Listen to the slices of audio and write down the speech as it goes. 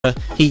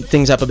heat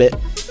things up a bit.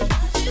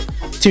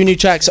 Two new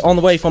tracks on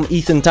the way from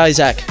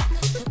Tyzack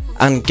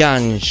and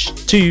Gange,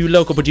 two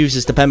local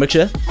producers to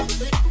Pembrokeshire,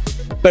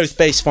 both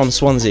based from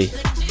Swansea,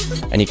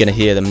 and you're going to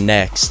hear them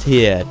next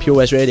here, Pure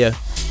West Radio.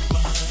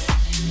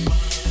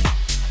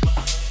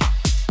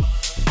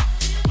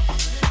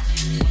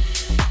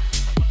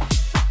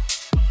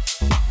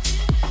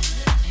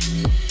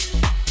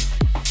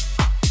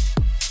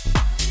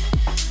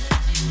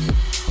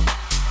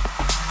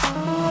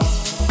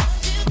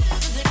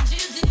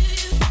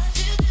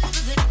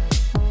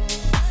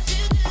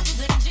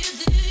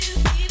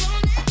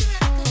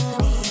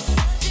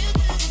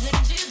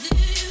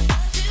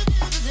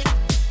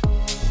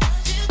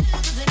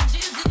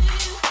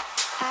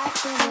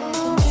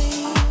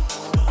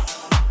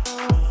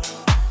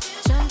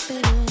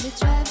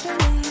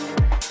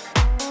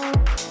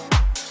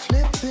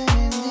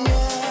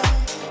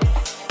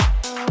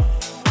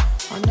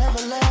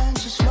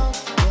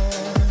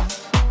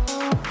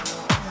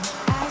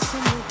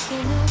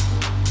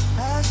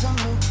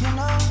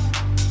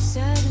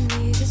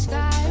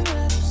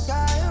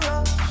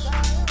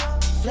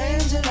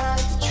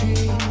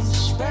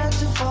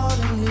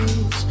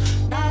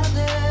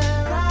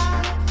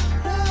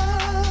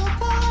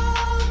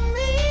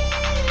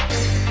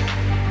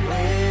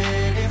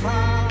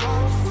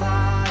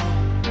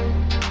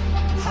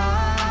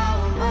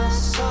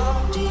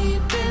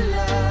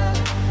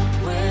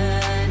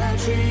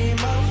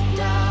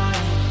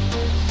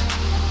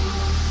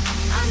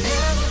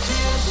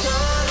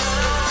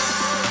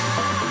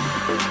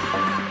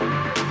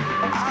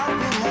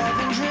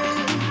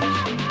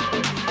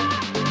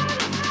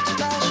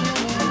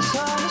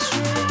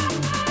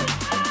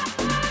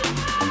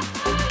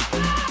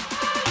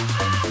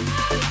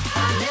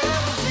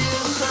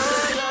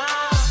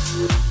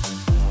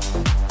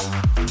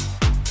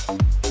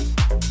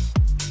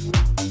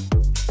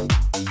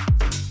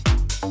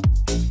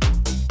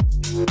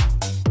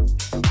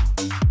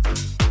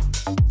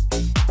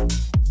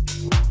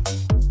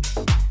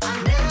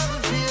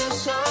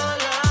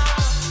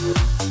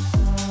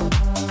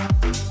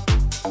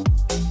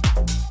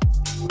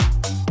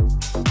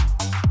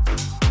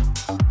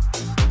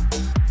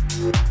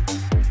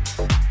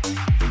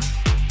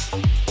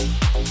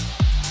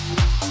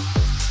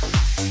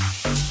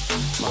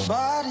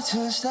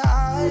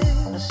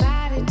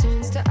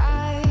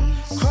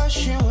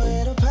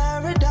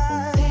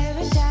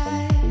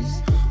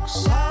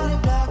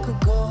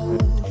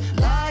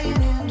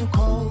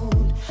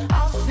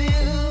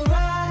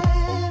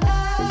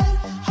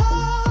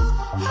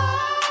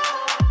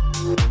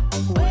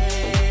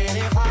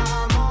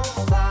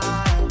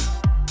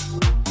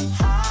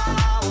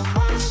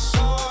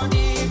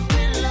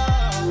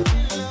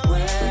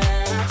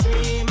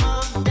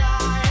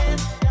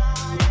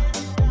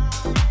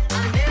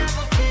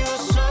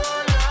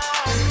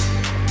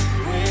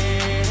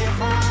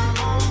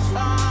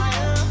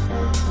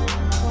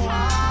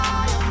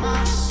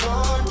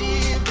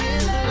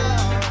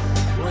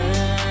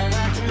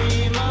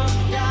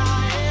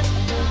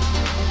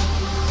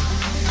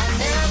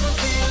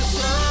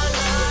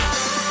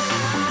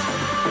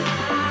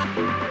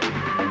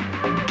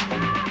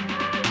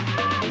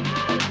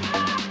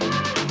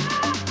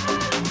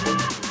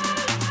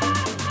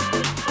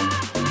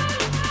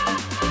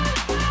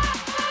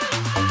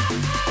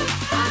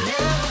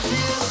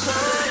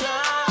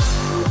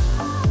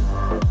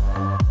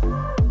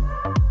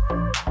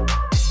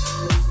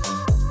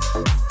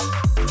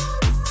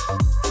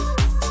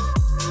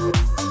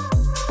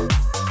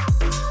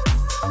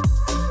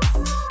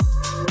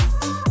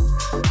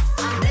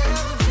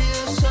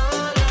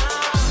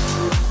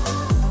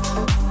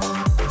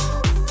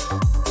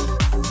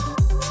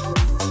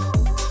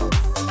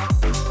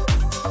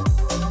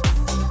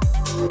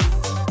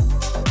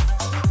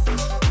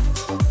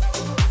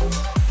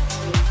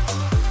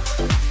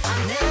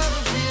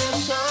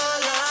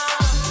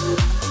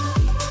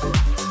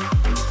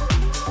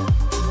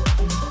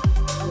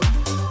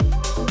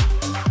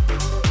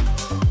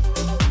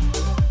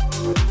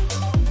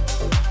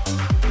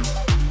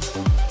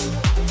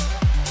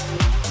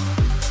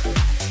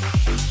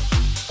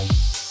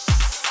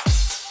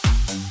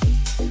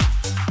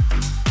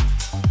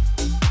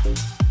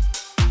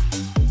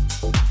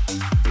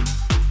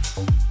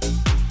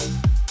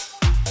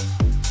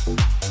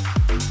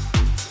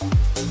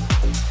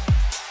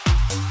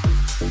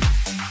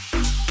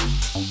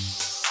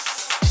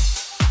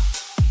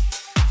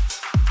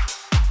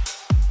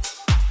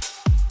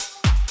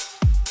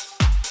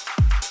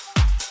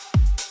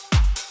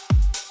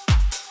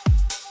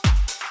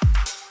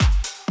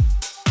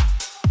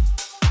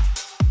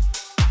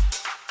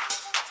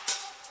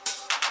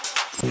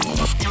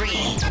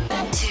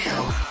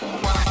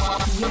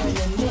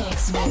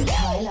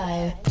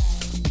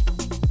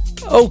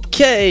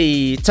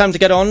 Okay, time to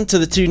get on to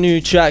the two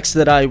new tracks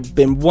that I've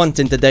been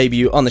wanting to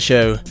debut on the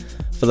show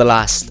for the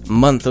last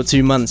month or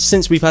 2 months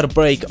since we've had a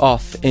break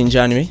off in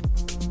January.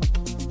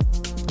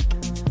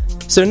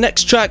 So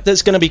next track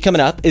that's going to be coming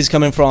up is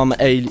coming from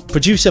a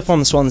producer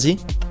from Swansea.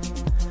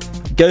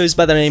 Goes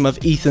by the name of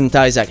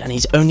Tyzack, and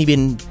he's only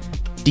been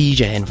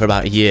DJing for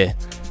about a year.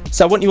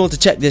 So I want you all to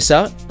check this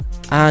out,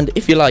 and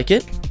if you like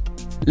it,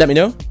 let me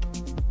know,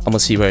 and we'll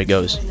see where it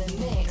goes. In the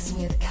mix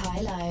with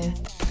KAILO.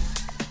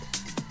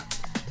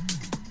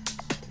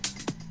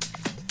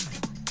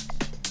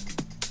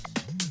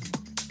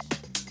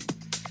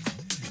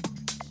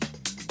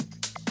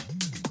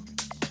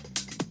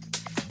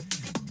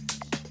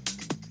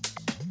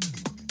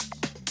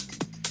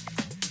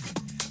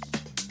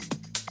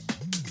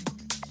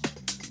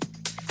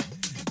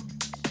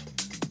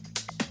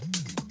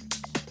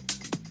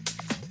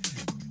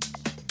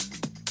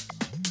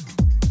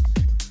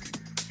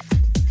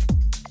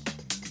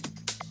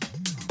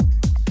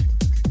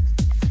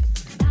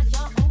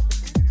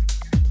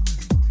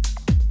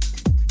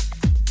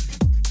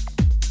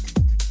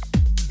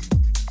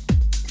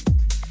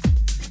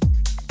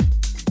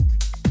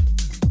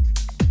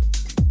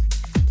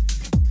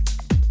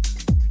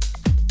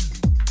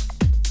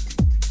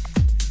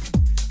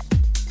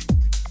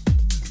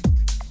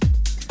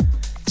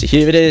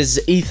 Here it is,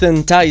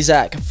 Ethan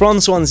Tyzack from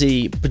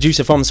Swansea,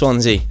 producer from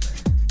Swansea.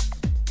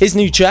 His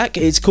new track,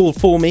 it's called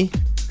For Me.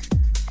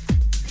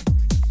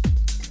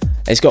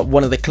 It's got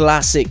one of the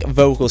classic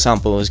vocal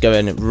samples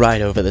going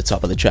right over the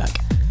top of the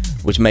track,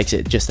 which makes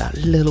it just that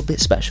little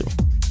bit special.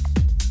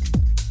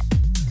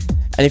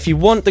 And if you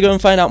want to go and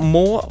find out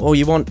more, or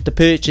you want to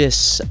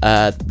purchase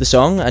the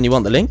song and you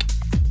want the link,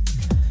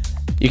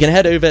 you can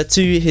head over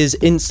to his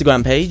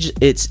Instagram page.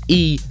 It's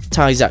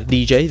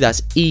eTyzackDJ, that's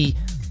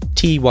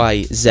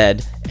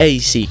ETYZACK,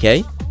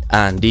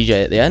 and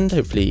DJ at the end.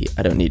 Hopefully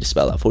I don't need to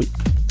spell that for you.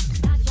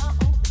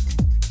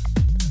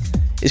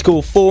 It's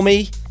called For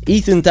Me.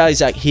 Ethan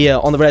Tyzack here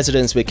on The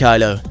Residence with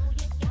KAILO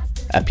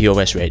at Pure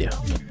West Radio.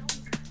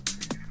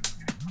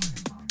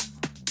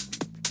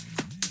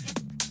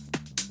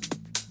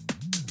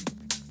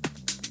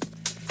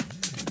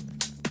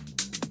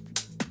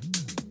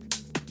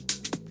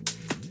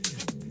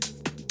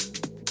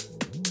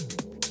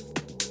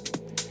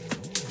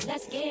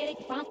 Let's get it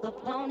crunk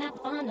up on that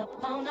fun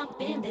up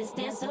in this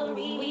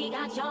dancery. We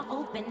got y'all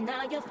open,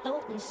 now you're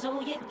floating,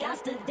 so you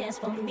got to dance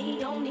for me.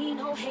 Don't need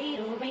no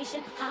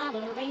hateration,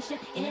 holleration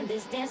in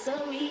this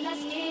dancery.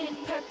 Let's get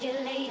it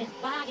percolating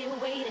while you're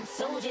waiting,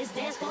 so just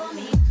dance for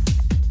me.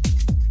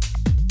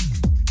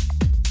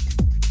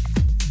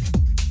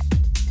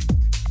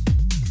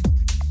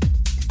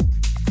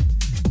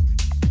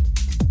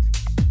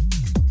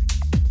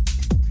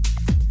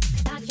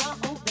 Got y'all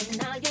open,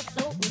 now you're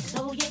floating,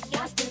 so you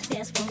got to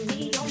dance for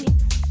me. Don't need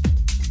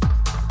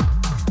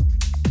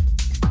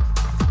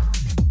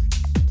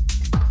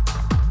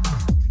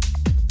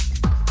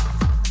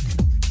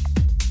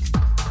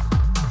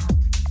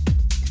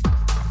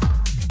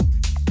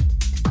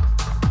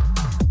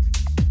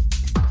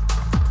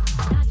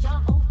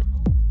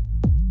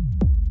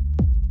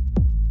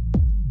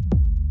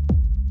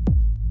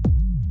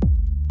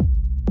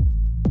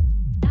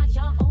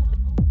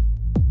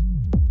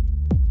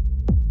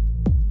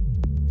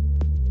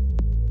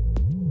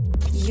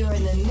You're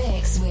in the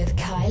mix with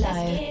KAILO. Let's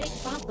get it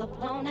crunk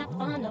up on that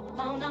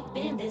fun up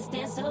in this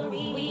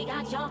dancery. We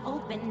got y'all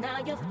open, now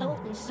you're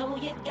floating, so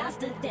you got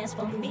to dance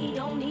for me.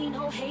 Don't need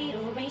no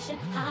hateration,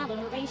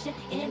 holleration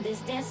in this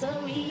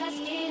dancery. Let's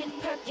get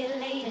it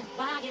percolating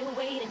while you're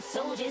waiting,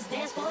 so just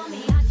dance for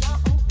me. Got y'all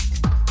open.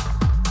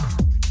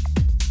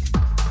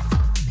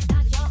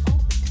 Got y'all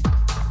open.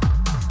 Got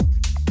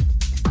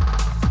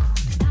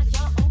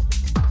y'all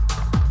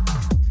open.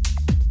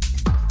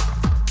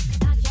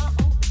 Got y'all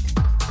open. Got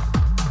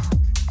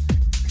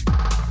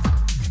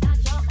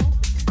y'all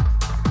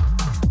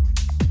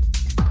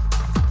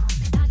open.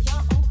 Got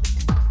y'all open.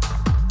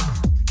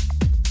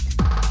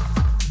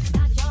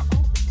 Got y'all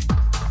open.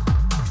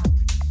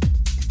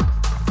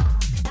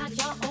 Got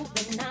y'all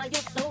open, now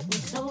you're floating,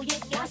 so you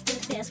got to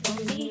dance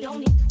for me.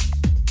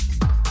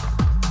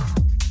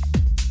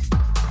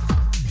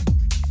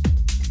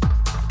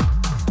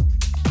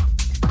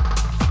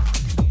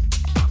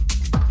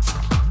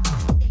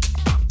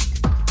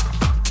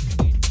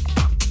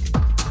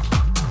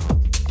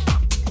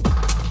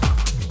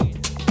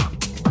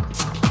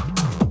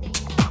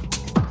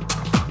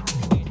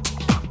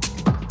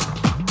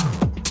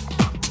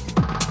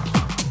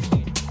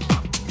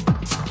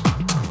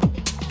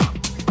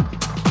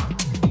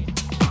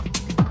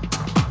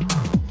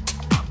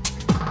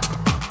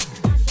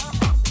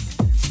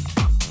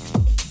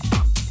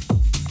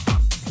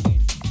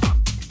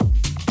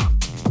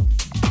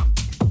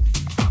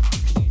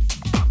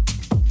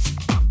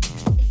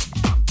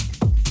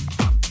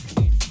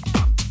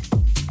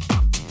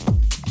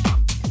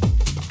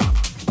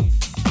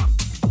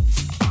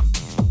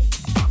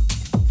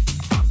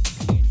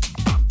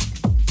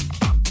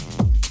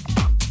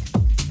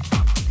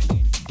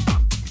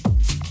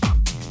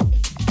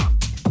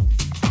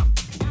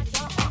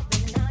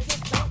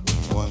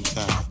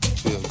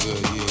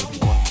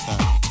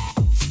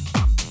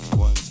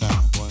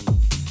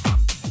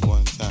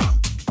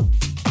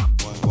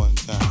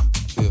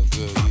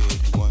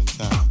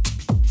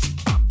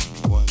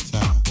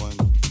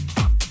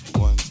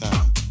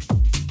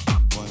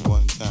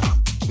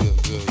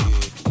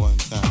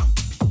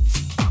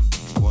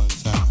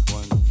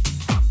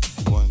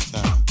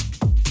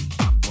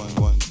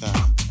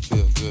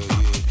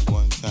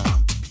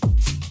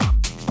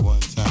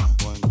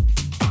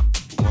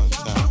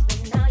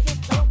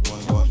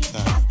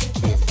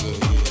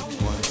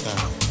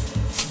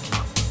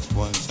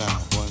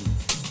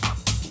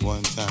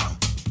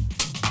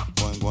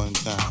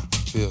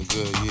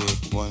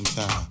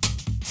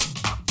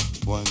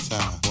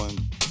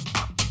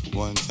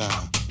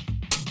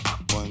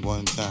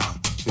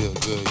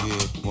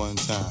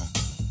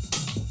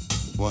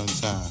 one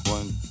time,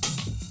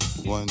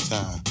 one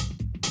time,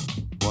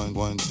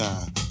 one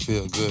time,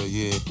 feel good,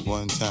 yeah,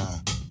 one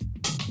time,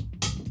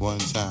 one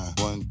time,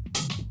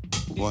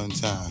 one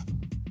time,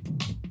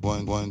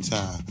 one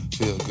time,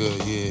 feel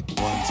good, yeah,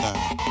 one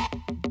time,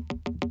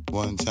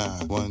 one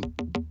time,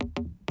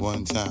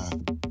 one time,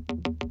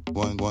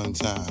 one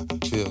time,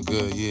 feel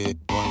good, yeah,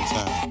 one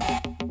time,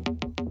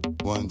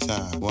 one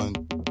time,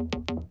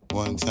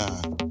 one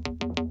time,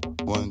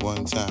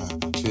 one time,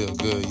 feel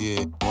good,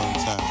 yeah, one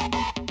time,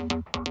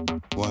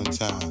 one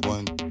time,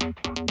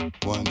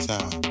 one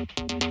time,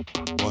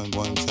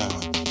 one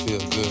time, feel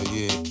good,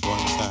 yeah,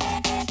 one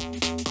time,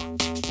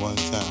 one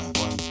time,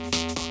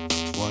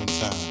 one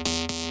time,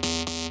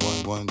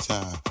 one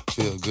time,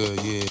 feel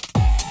good, yeah.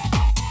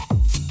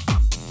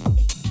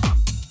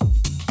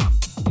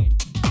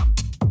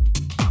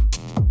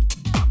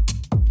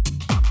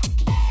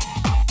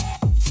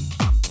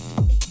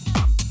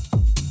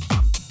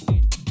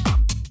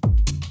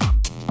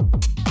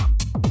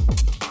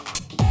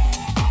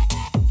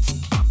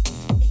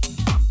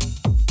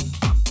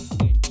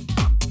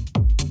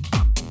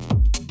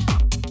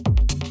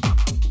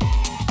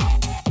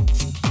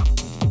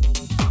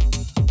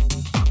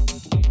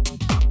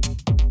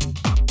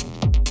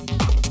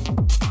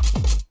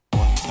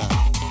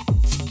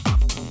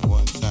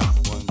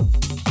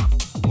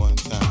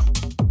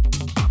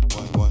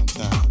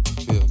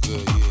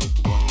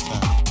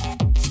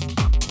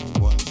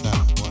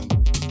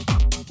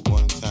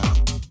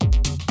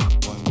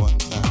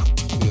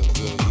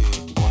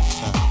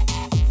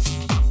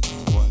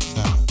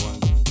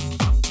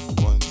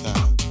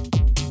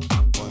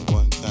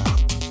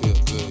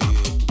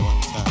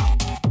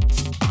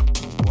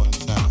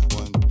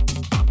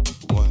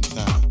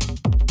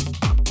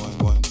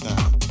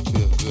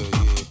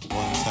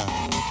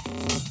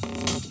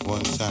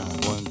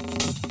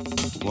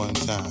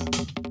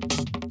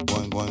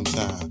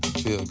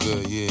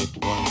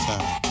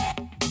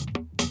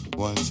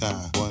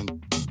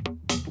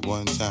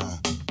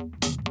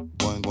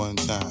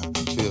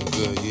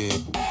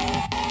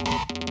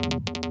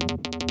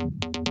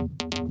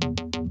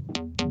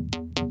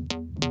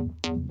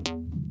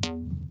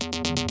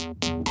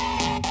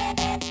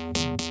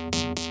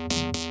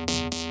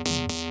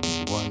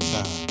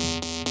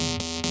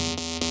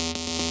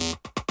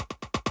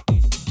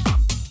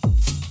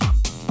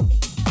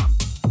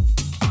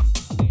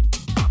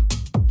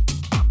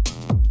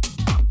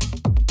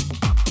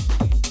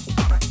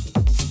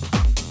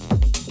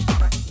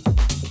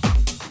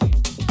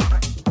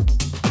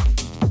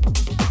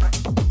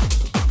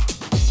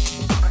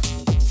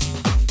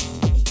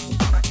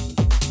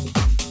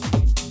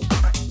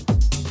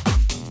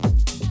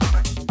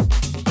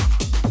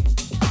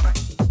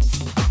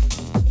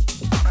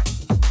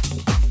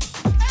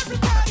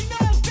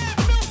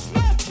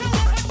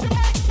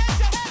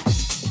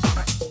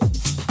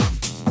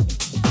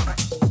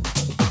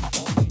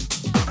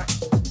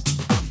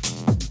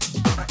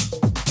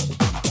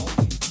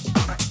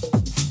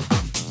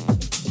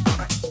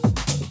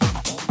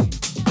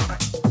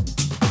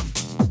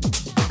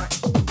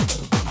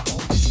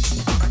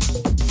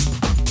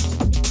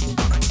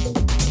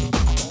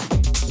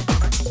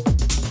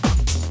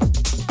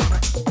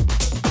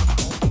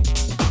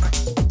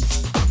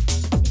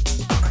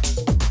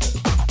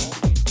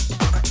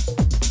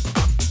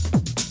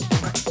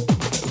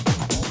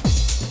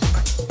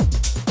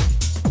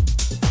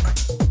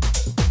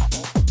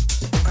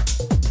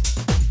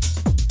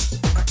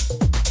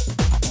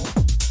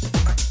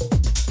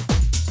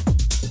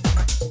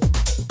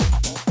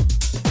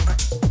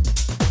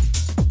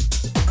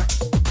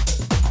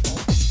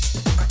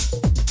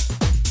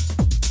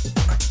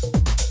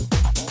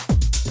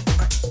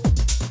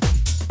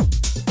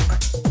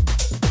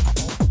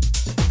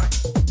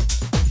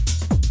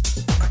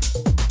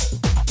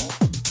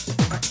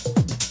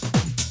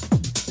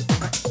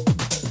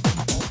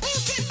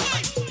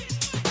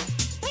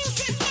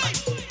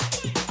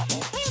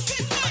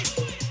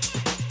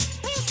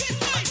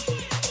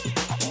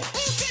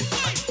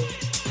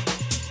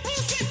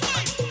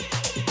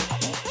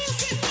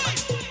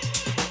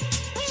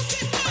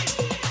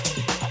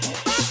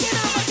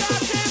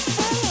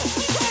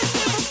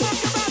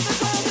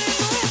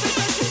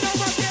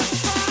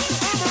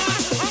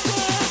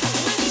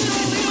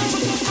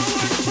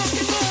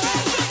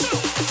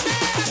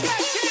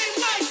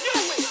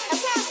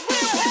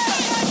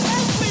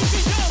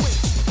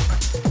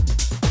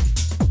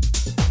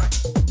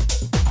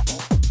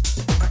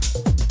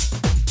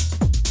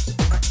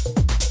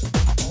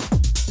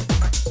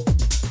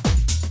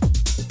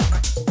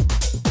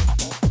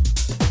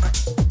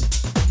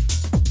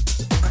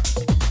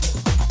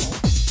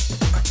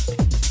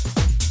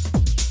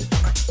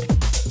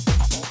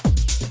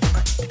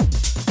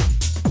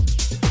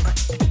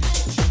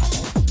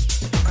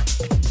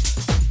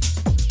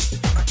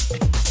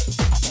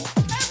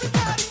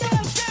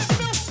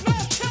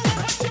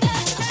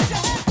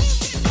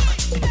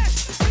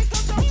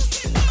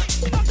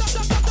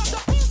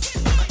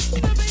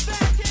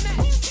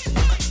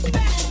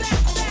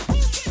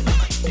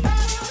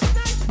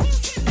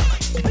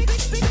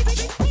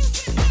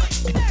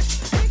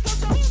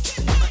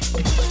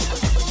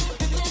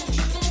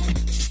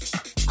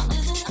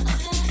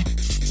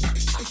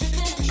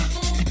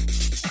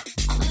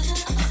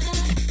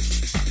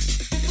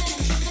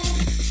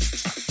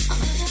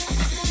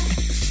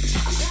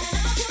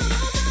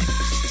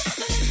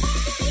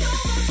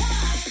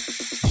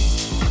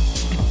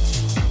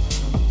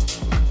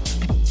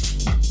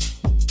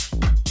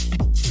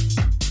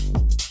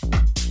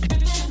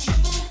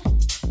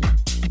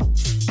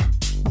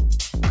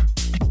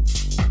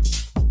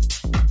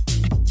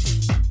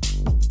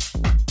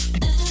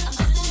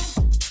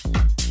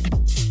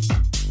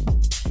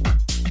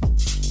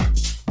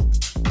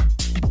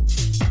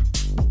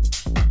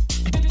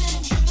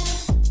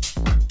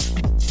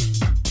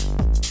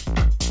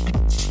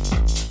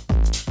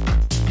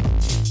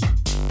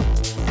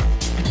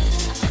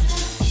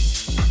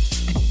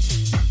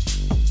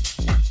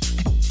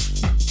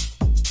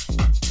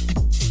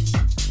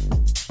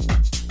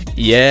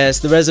 Yes,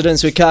 The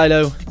Residents with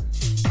KAILO.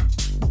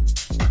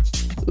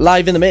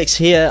 Live in the mix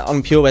here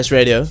on Pure West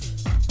Radio.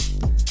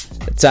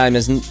 The time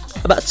is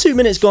about 2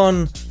 minutes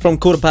gone from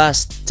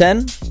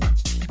 10:15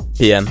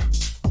 PM.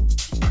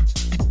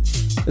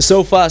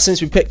 So far,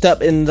 since we picked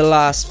up in the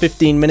last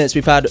 15 minutes,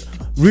 we've had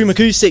Room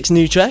Acoustics'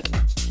 new track.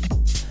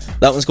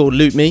 That one's called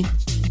Loot Me.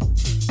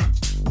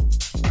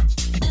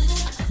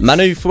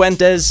 Manu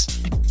Fuentes,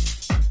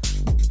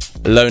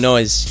 Low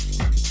Noise.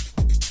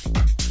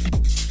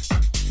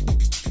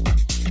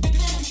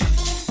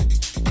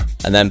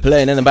 And then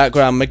playing in the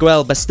background,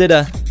 Miguel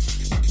Bastida,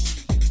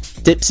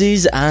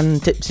 Dipsies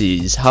and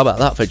Tipsies. How about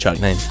that for a track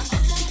name?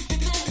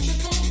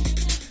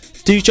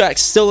 2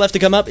 tracks still left to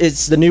come up.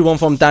 It's the new one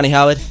from Danny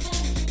Howard.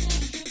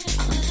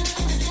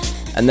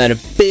 And then a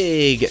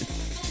big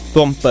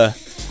bumper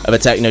of a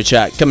techno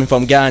track coming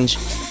from Gange.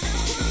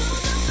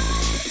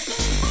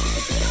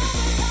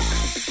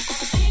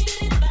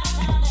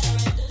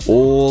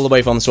 All the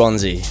way from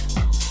Swansea.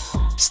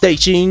 Stay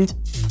tuned.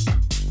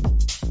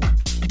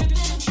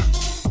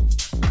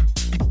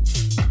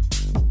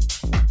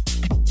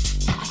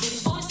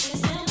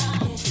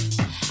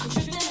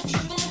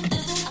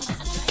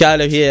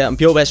 KAILO here on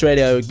Pure West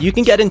Radio. You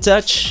can get in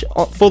touch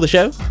for the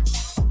show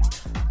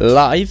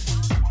live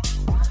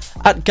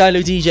at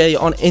KAILO DJ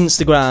on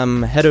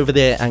Instagram. Head over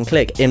there and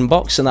click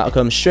inbox, and that'll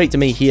come straight to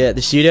me here at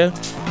the studio,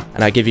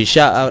 and I'll give you a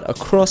shout out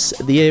across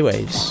the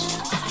airwaves.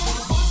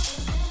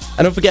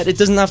 And don't forget, it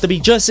doesn't have to be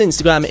just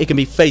Instagram, it can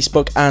be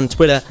Facebook and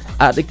Twitter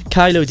at the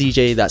KAILO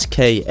DJ. That's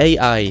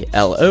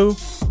KAILO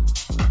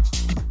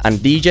and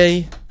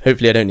DJ.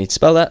 Hopefully I don't need to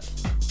spell that.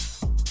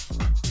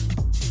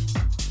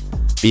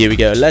 But here we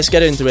go, let's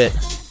get into it.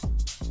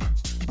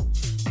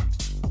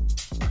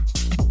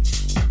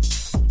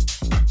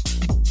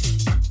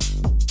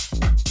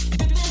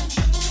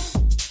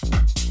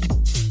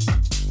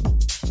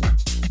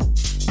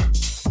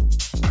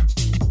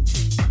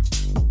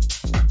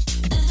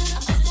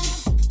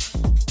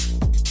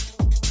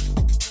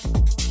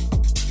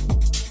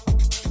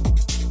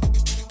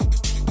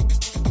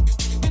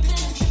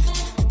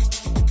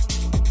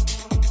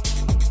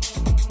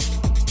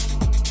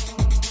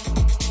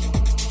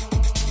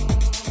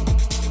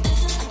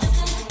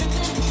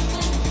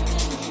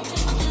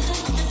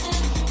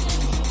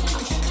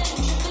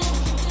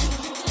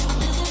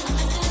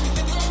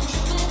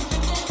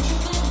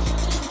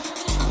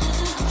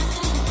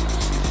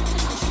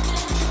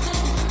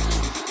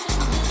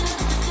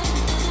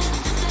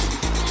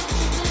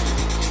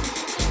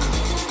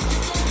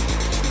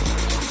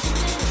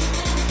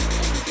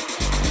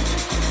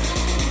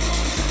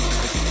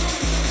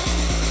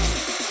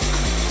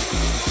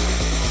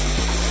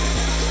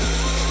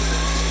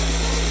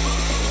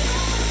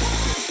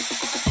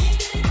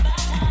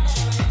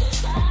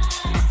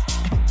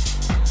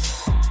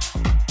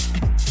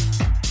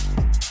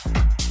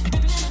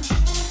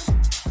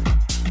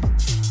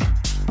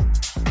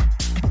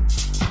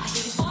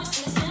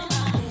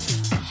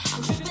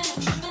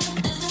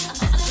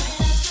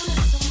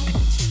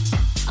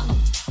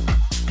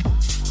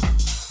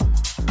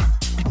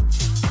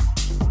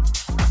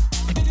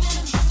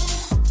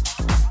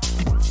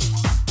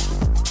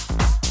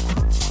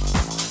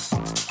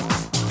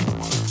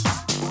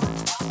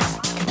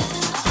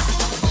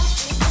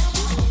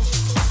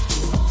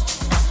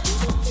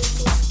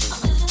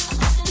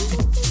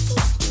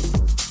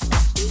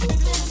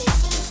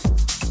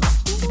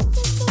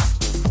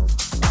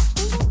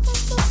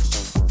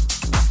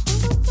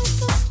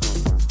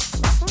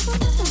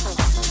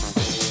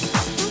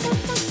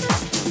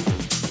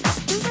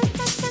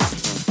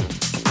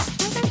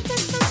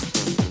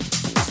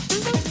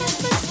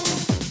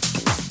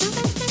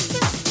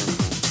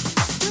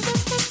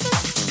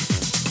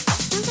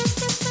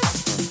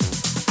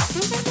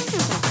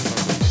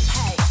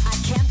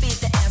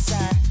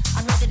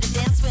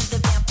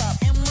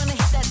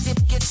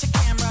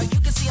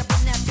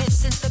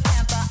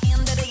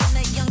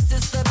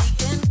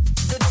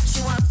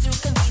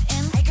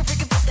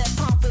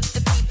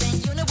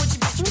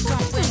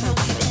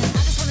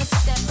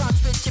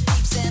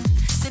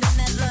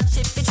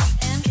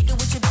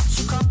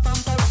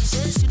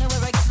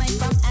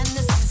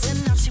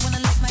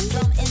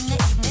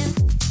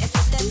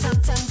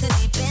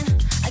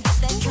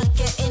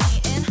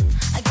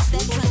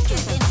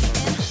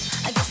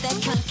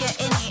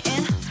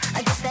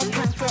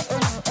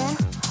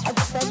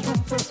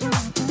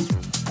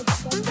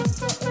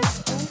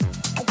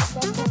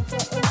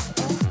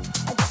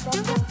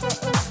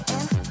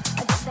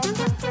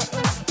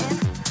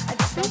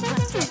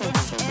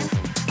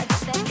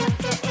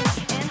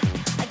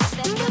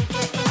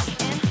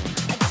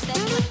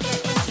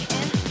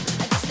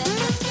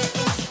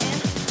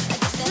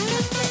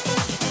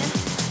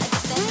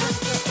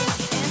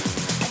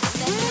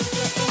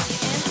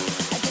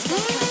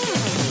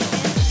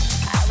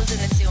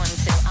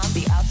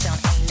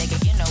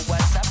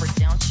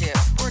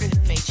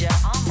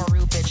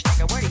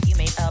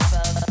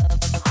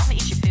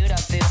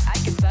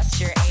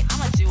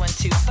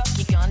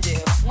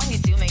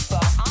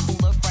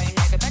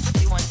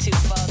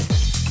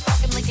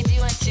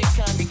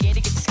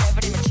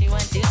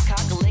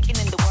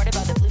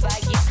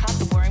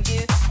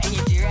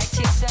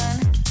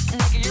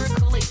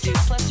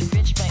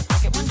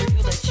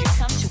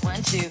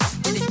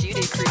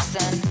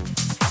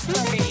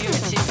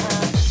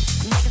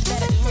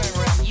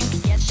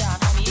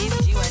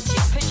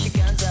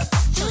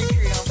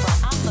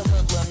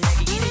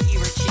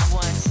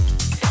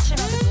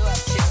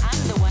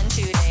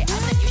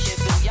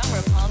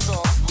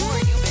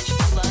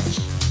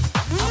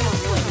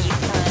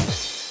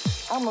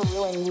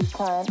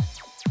 cunt.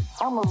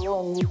 I'ma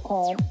ruin you,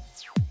 cunt.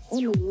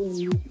 I'ma ruin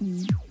you,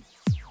 cunt.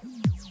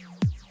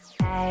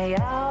 Hey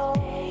yo,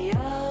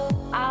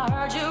 I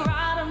heard you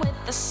riding with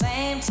the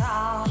same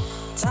tall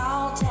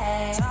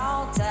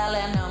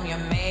telling them you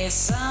made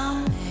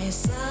some,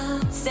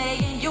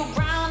 saying you're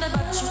grounded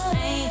but you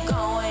ain't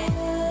going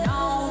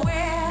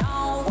nowhere.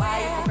 Why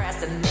you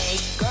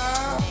procrastinate,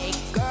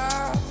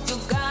 girl? You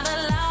got a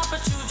lot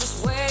but you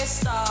just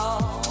waste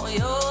all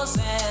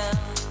yourself.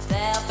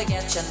 They'll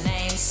forget your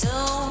name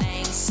soon,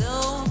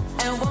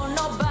 and won't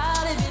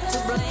nobody be to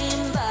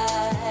blame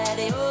but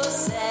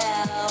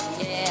yourself.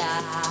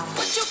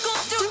 What you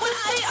gon' do when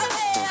I am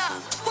there?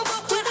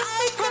 When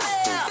I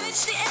prevail?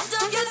 Bitch, the end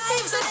of your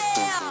life's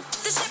there.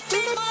 This shit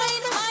be mine.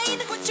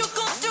 What you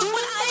gon' do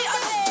when I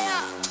am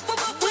there?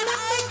 When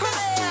I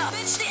prevail?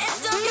 Bitch, the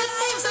end of your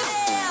life's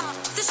there.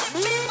 This shit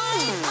be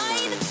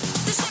mine.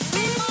 This shit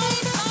be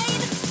mine.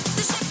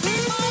 This shit be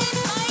mine.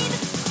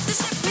 This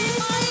shit be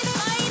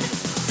mine.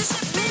 This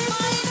shit be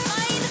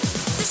mine.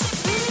 This shit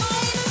be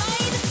mine.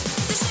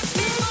 This shit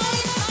be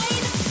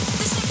mine.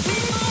 This shit be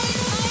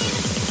mine.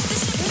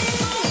 This shit be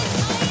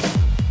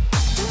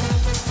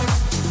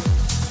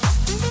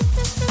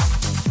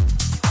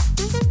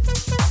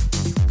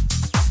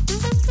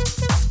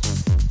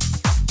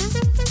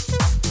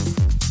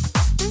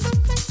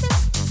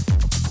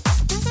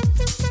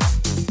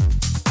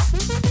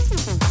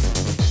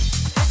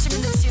Picture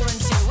me the 2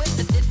 and 2 with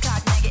the dip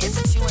cock nigga. It's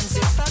a 2 and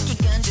 2. Fuck you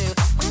gun do.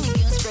 When you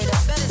goon sprayed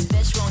up, bet this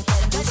bitch won't get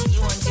him. Bet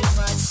you won't do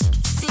much.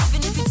 See,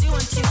 even if you do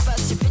want to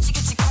bust your bitch, you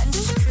get your cut and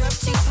just your crew up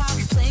too. Pop,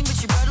 you're playing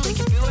with your brother like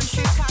a boo and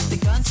true. Cock the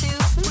gun too.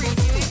 Where you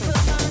do you put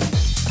on?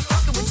 I'm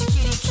fucking with your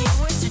cutie cute.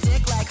 What's your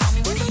dick like,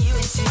 homie? What are you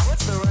into?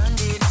 What's the run,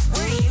 dude?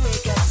 Where do you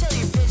wake up? Tell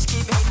your bitch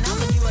keep hating. I'm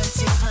the new one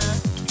too, huh?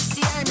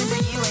 See, I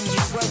remember you and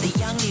you were the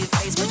young new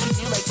face, but you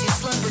do like to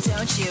slumber,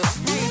 don't you?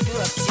 Now you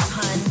boo up too,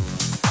 hun.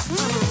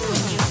 I'ma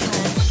ruin you,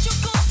 cunt. What you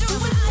gon' do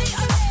when I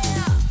am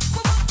there?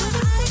 When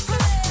I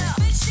prevail?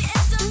 Bitch, the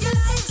end of your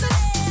life's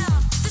there.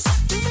 This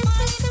shit be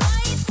mine.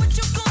 What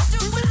you gon'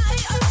 do when I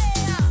am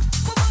there?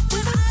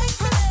 When I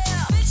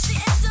prevail? Bitch, the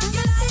end of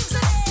your life's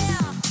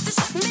there. This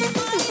shit be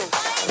mine.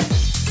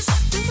 This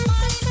shit be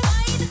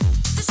mine.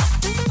 This shit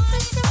be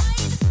mine.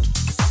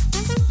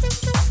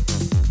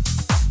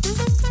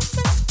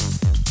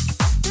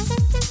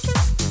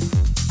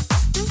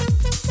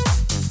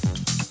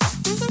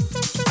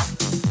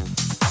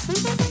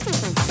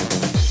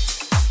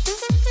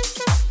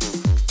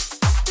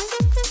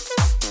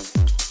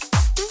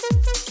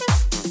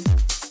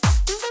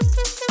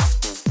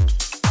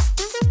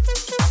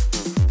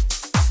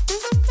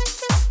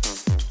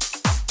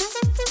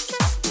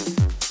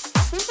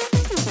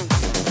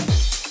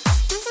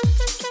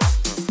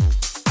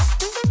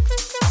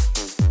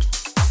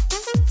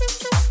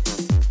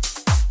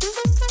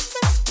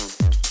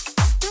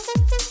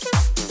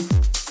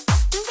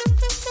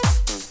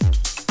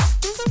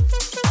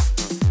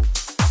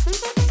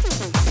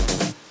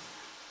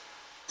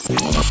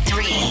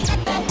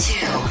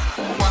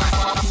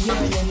 You're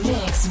in the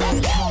mix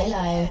with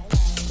KAILO.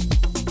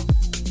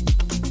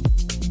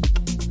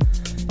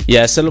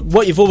 Yeah, so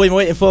what you've all been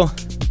waiting for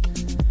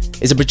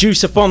is a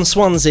producer from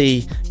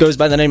Swansea, goes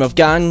by the name of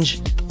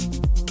Gange.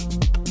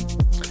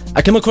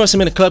 I came across him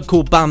in a club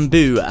called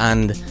Bamboo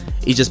and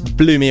he just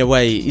blew me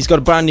away. He's got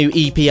a brand new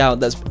EP out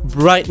that's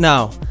right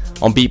now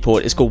on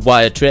Beatport. It's called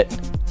Wire Trip.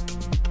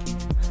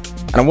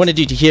 And I wanted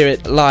you to hear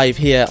it live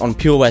here on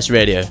Pure West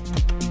Radio.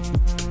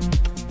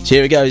 So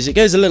here it goes. It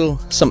goes a little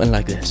something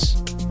like this.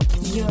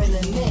 You're in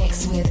the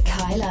mix with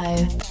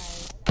KAILO.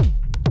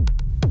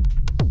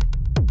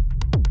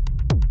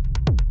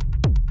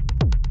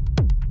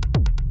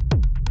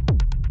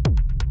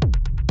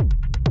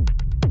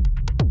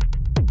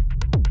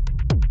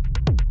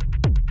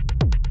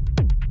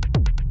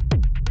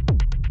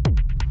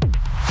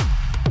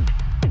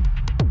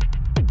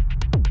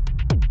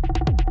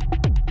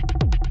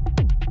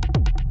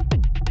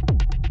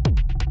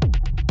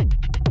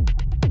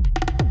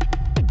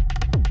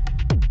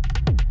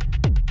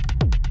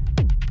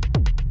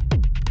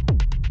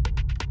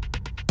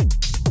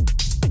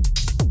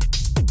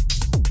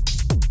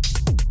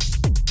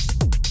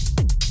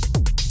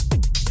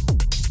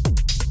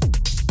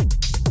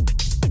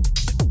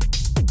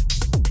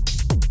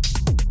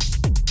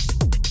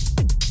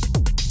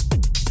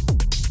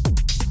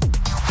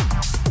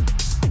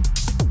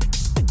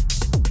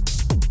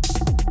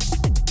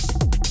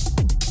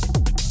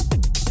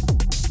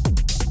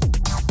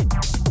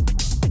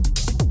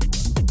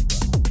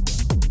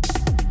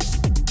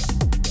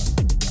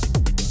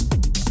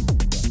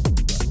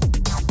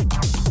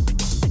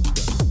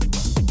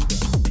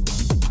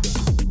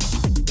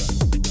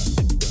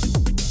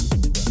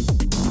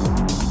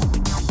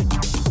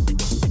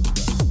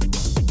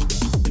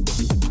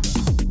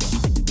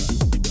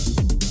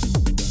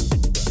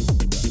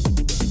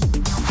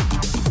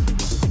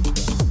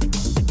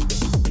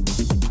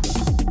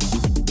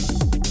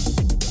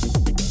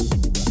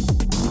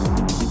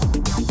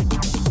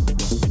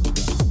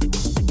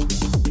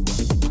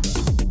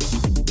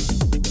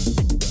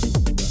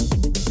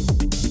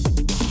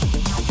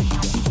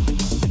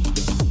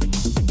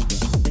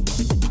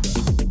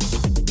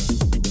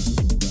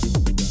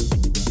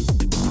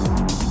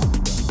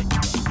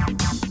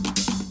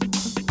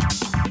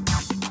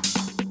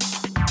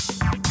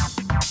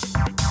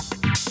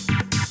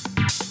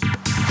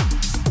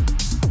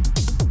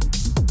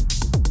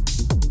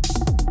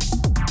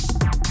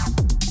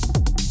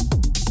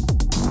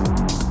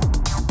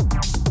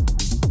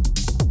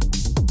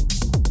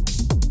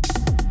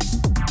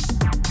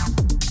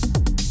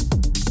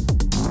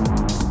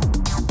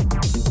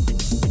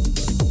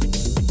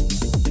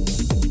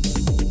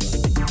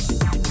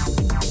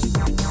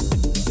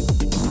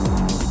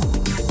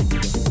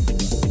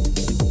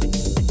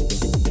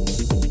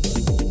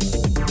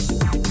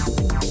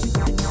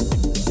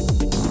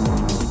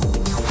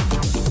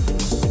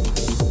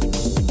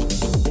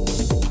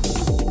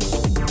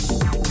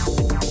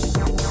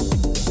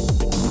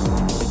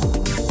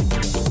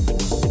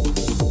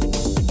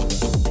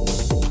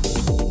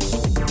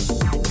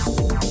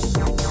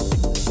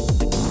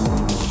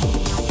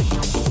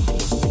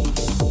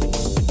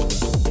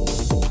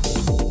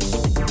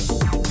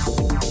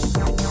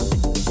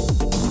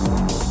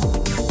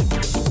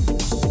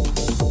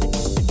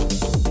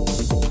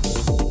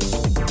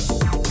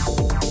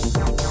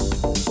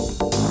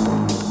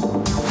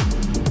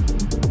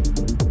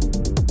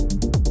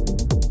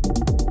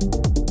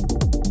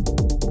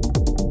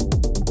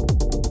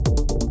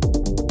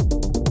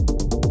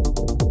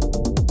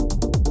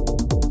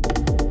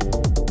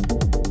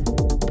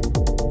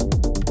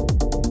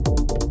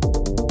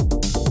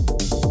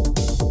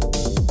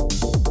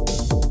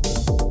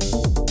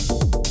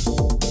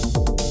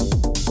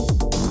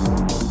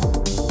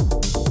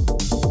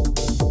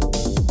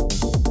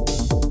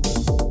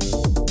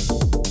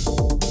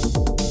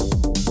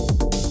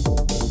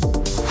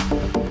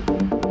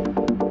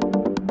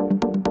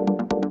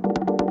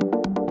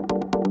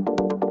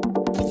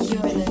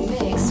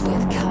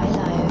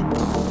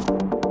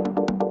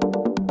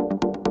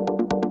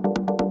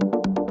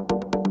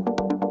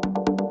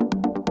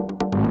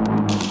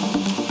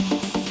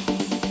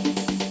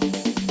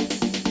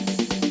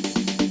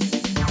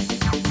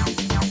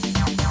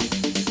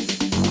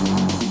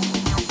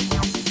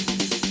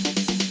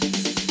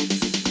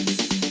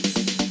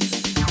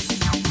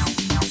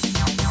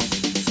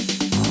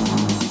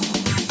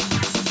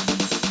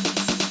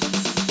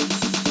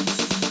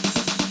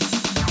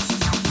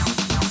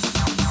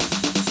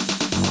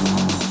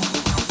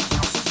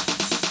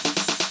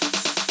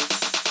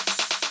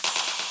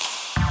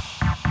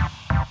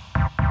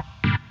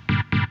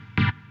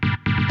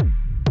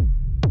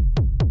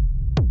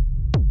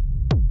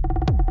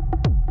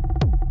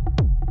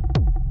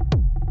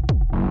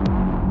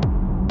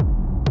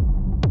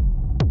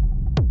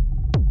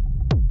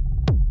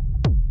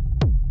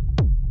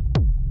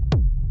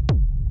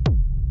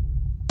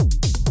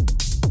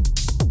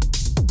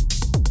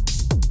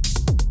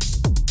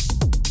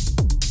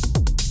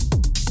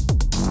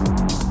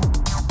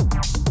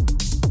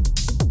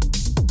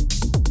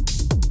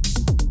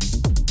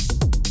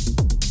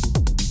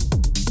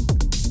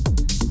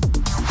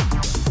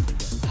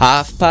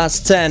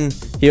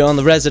 10:30 here on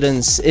The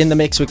Residence in the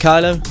mix with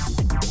KAILO.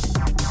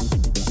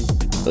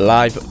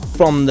 Live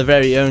from the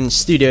very own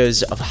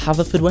studios of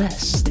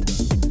Haverfordwest.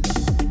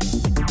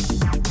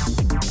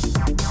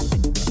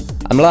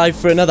 I'm live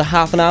for another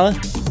half an hour.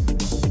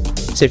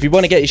 So if you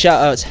want to get your shout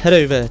outs, head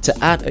over to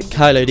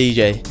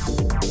 @KAILODJ.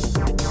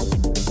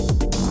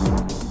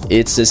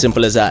 It's as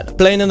simple as that.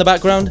 Playing in the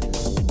background,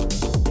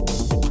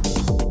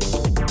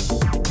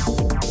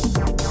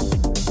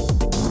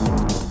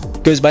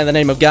 goes by the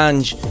name of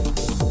Gange.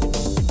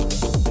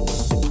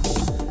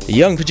 A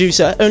young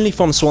producer, only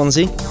from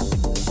Swansea,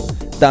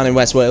 down in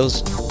West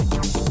Wales.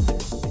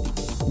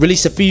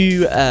 Released a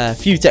few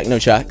techno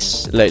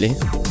tracks lately,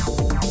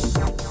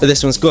 but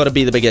this one's got to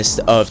be the biggest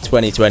of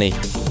 2020.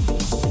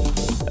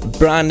 A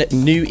brand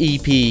new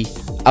EP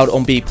out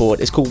on Beatport.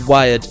 It's called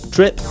Wired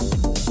Trip,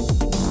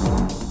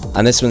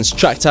 and this one's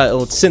track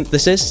titled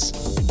Synthesis.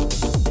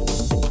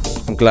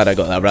 I'm glad I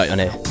got that right on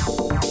here.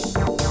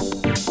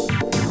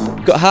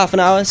 Got half an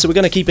hour, so we're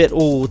going to keep it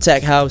all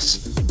tech house.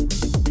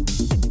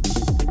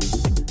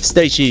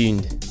 Stay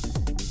tuned.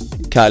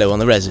 KAILO on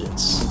The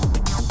Residence.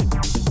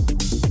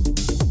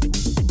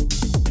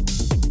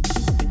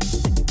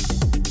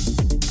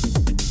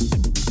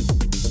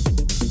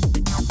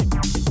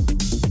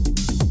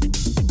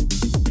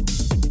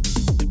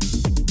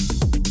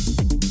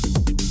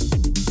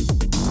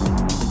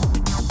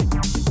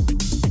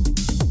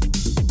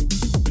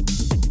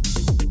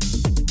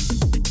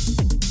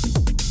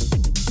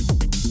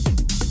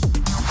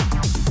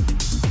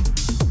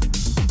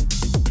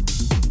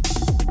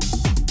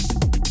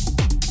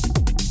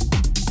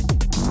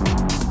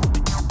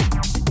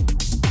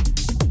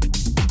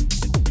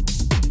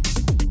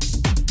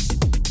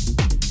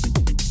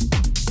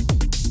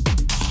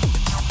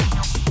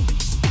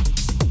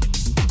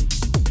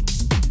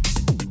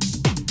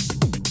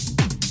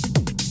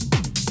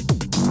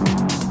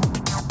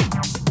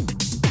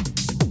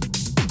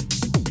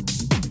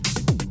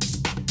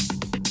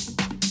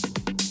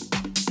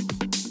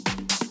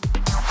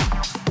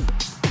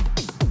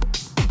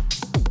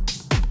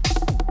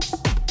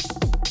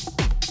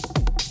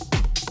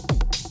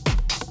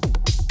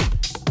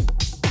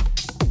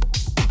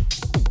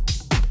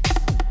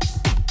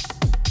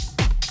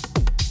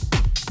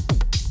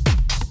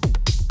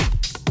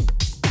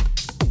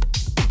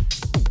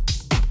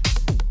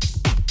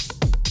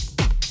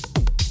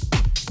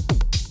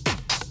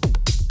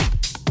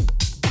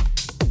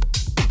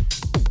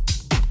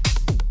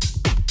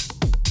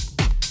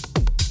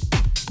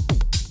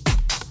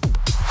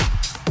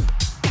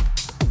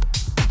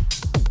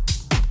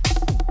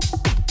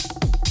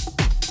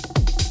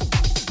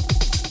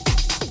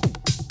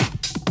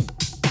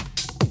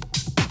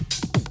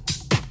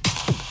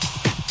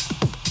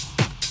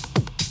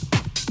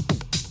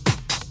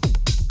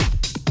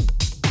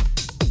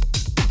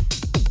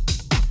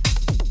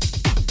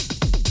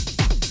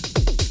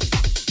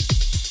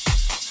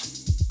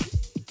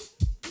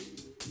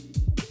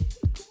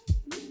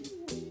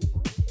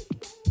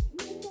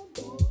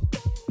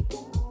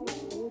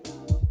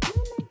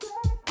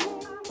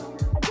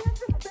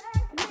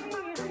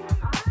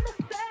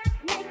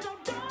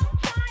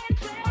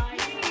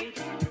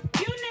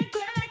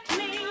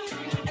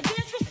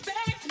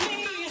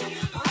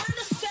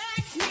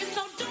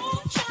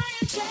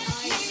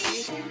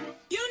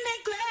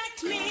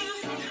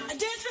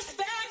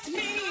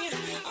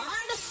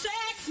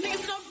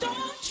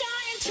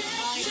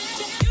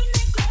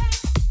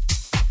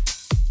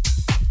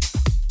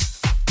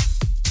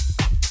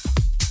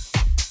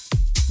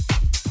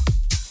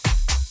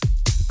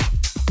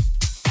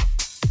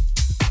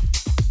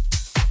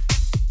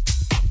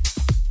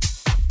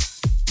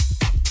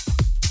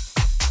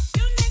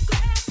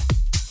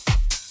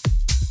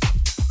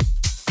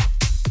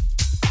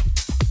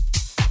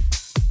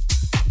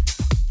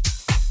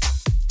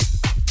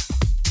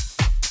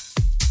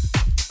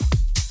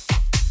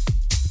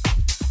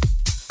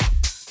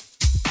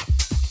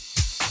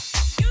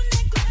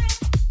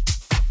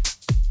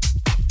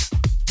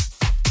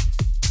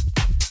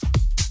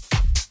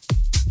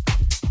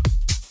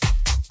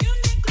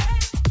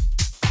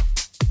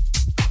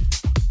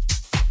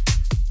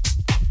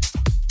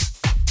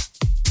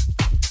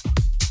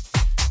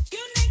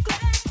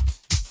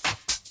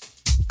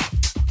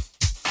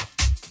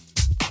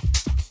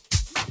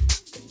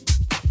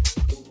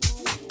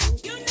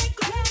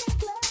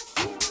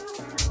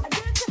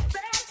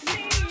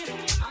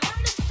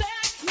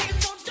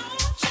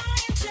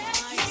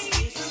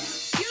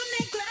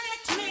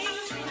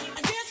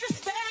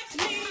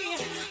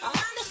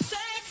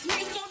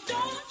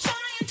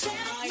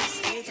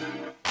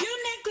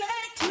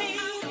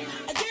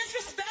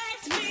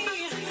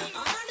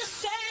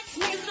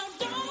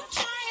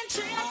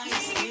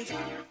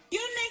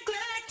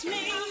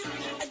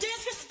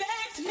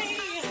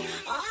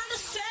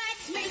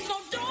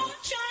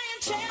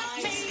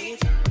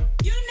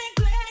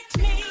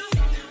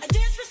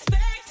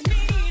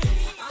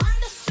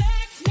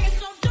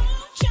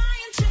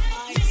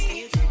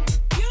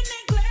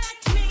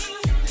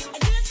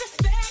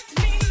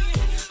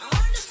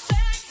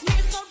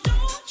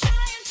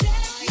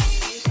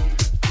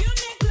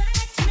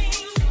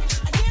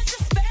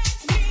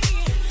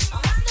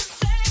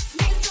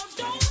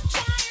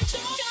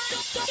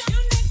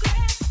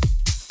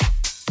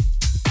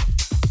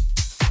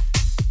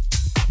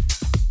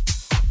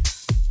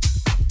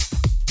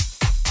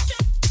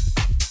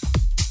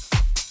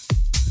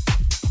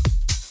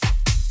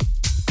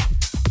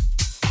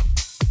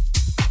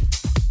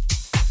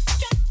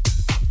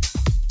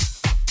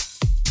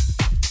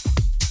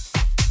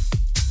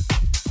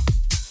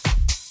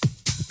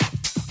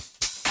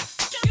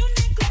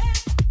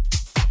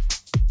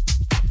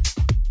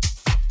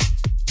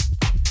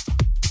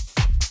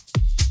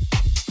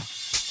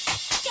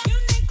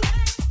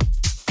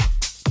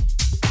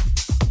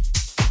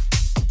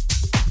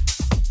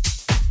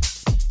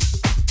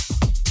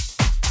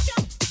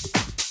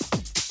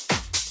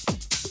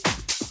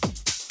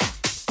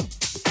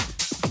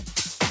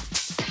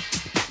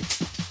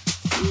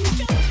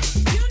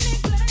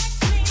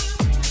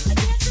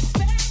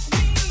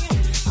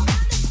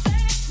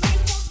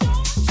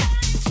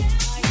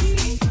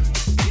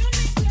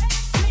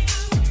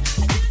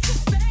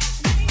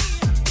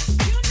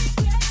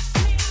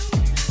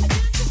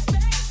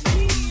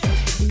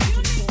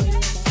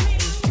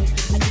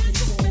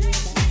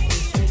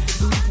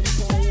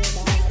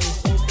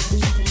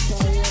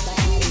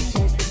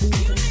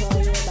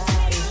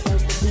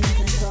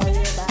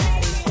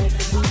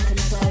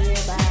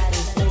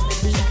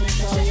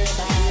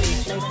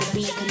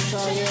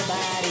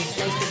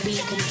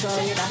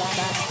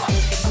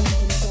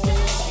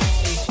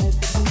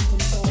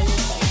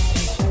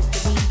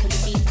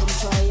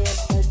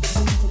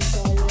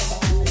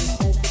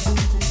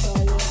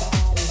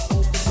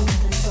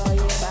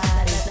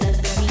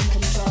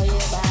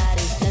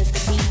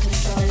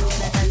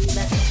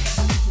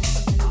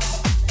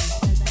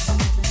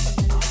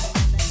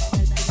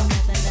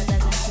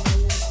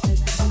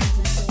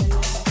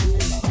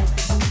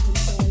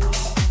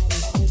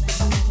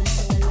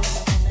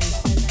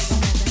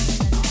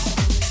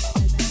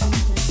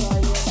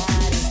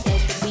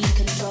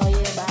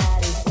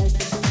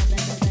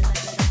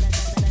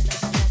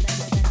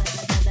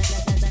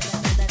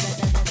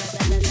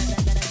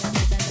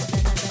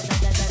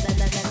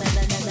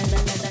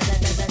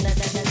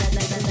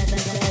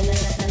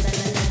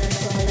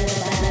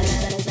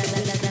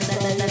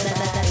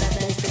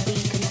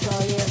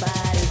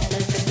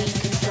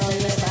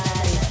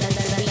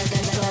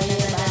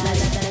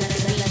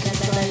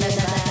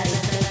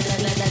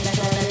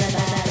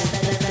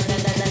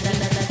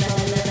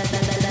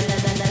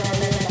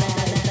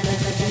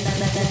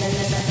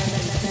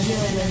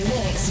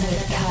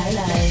 with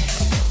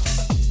KAILO.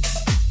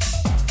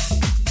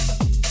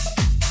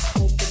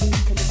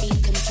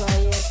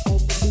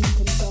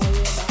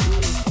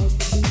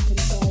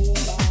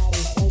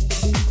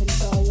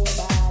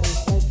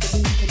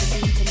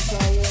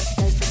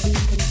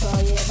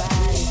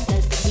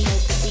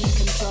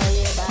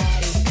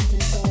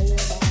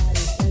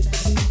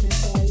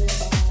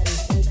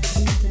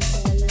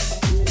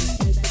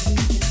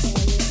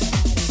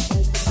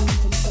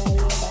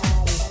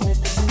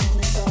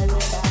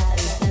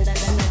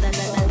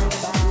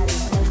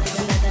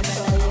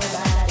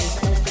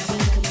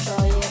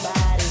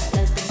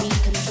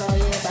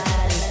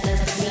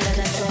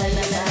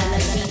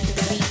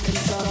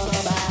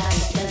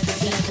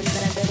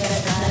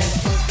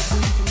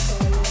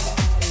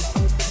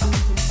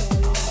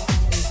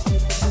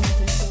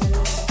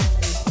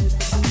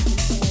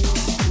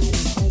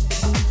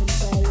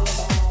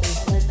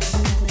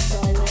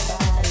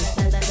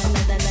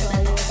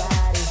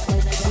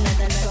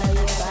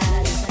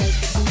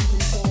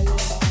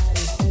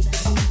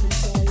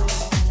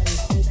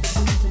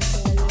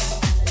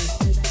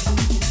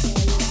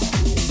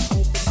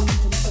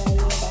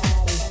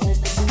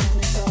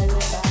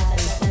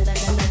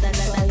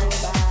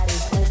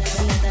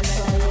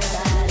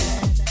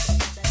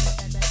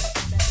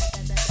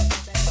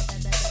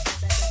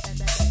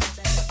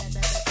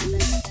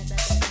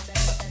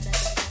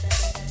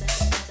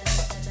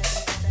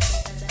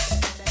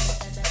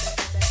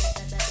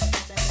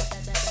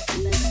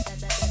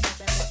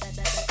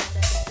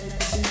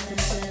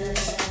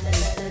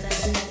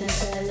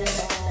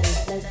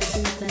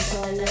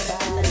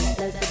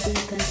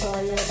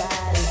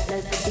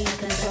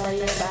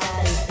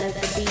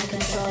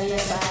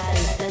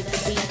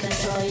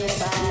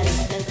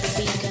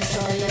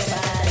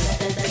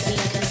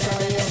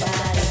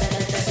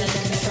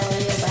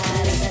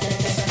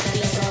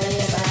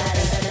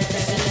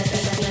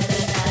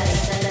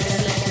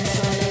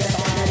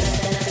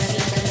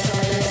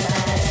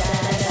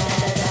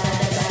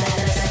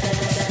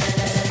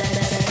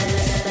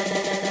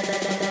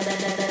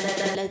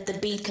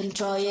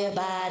 Control your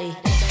body.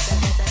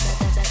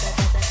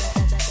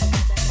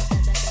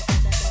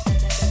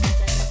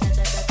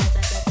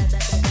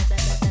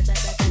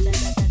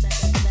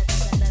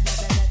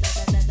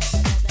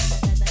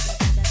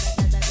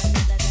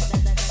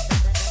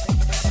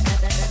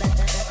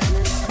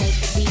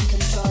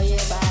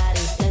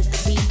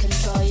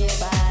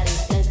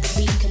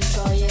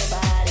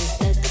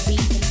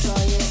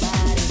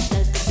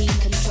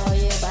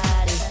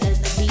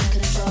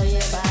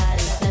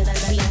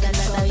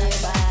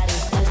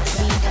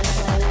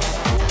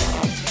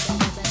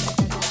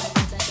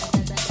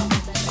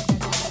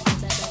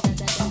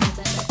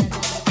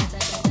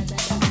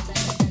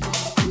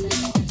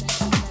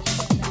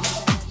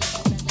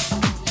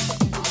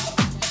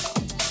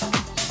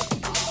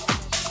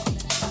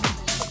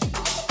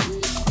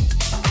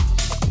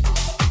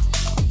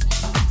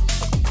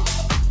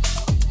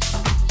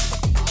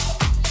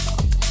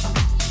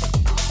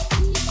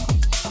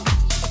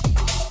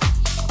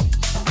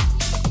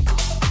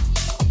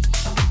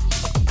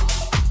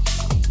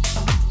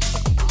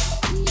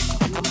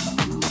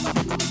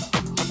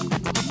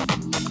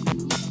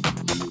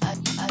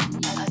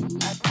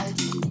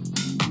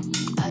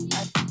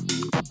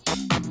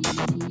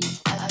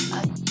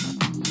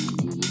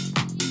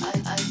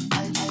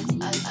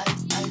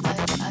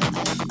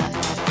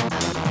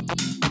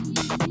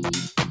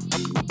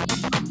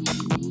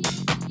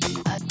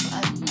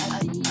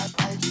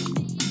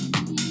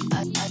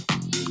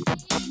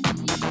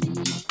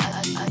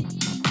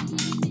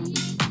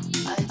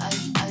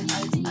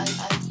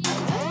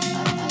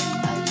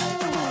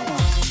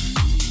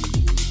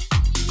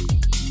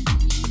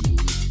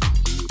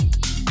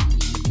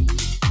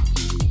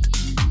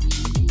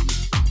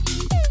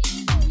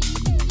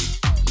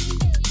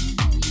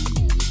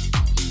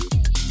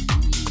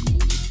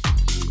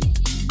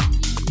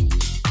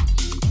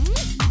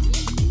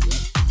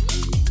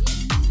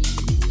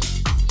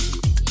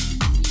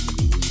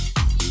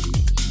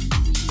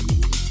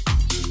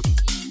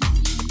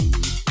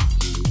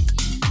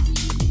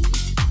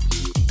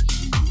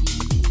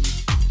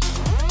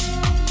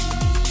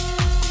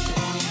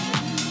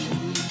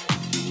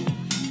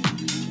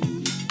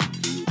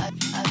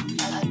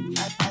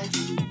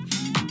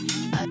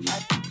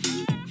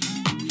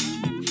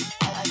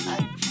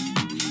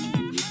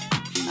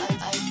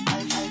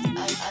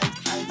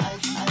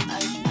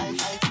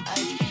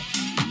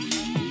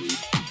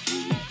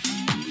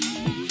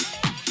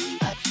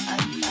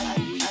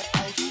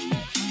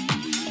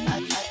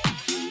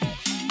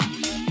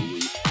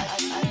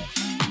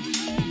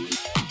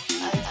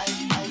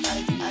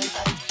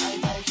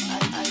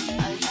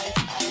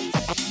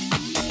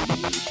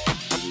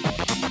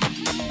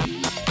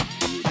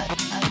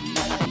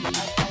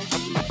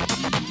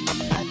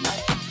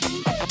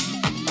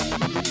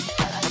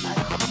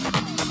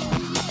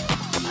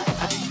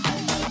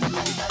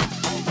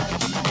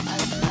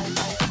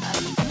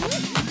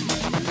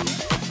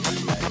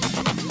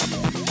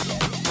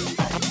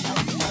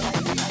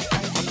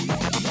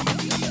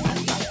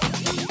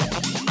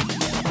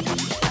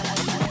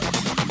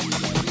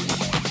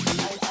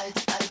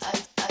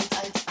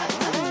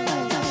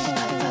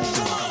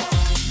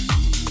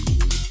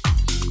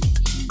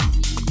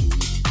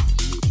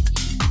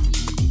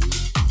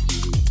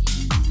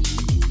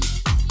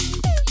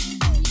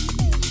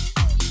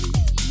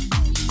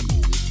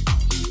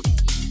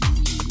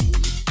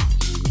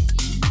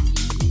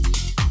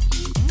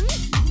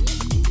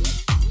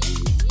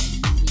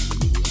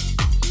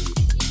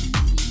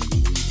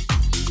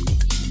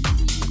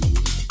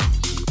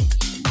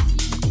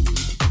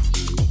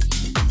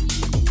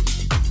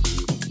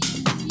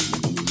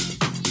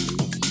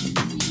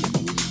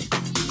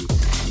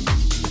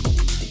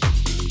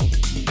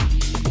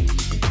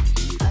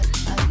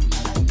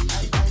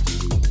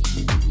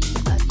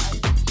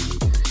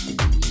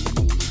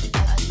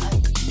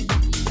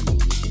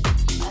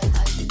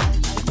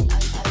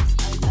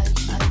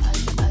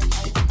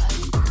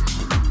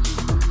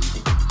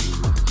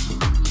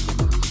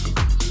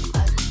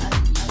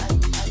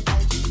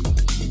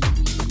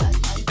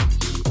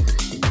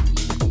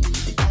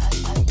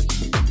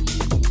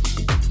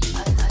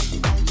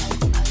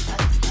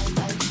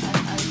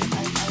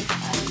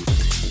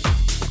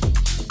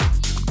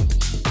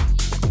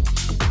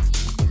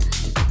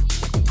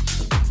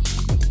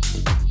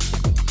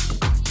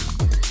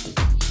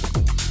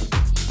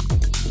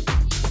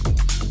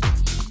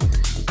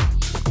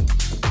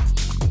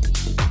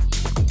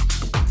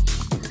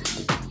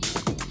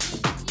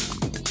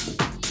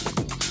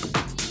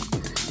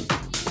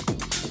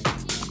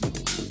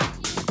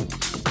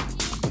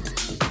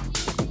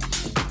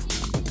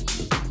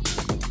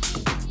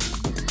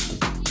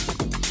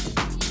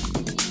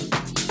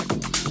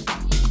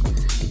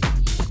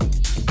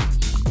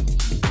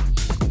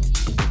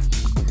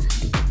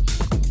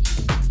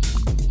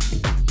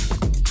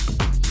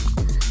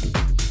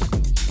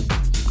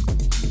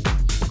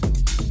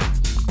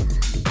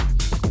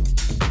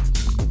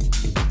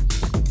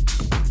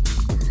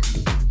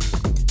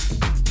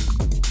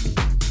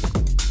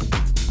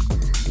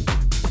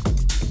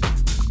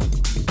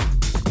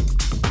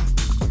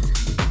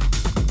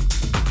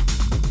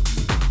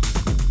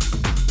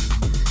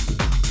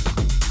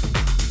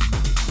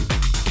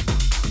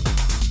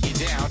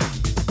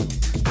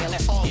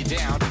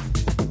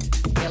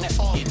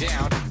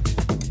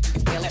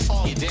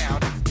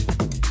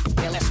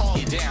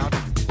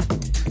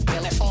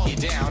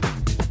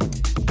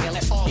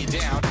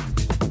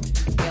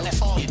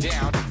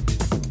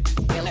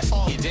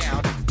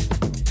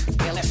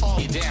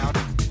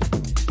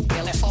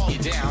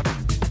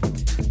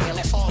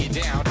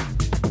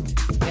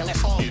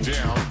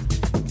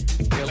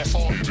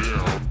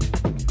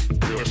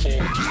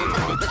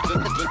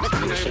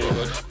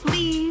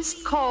 Please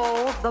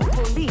call the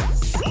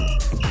police.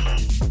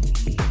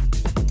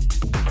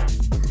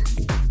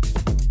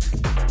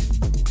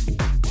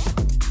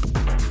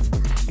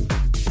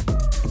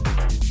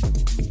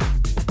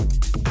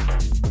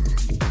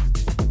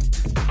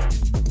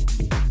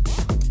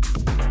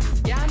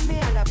 Llame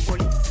a la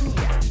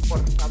policía, por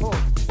favor.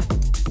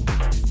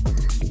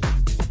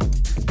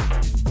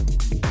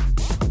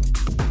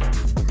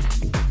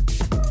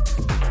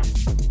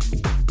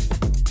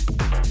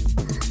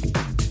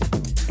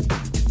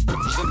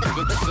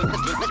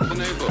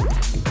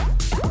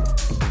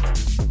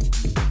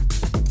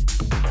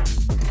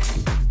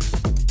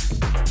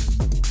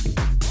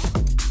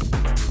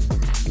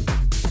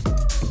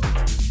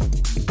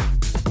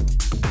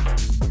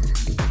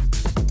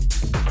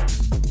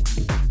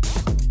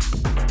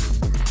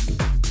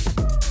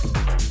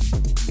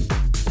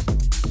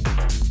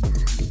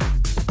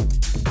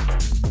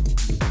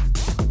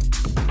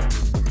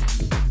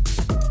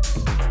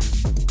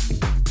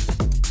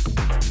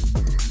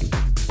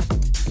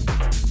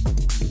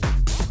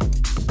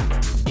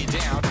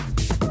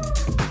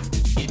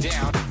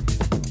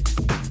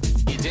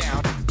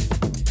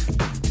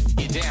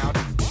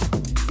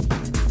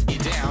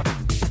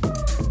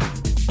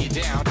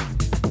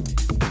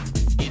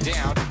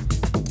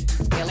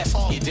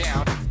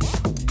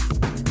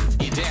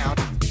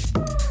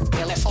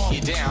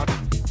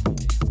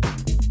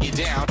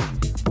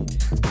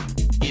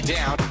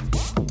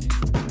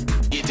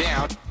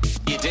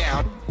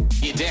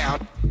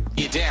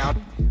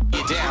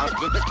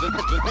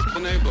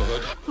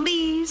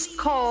 Please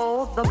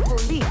call the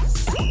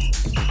police.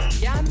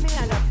 Llame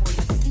a la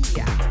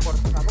policía, por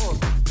favor.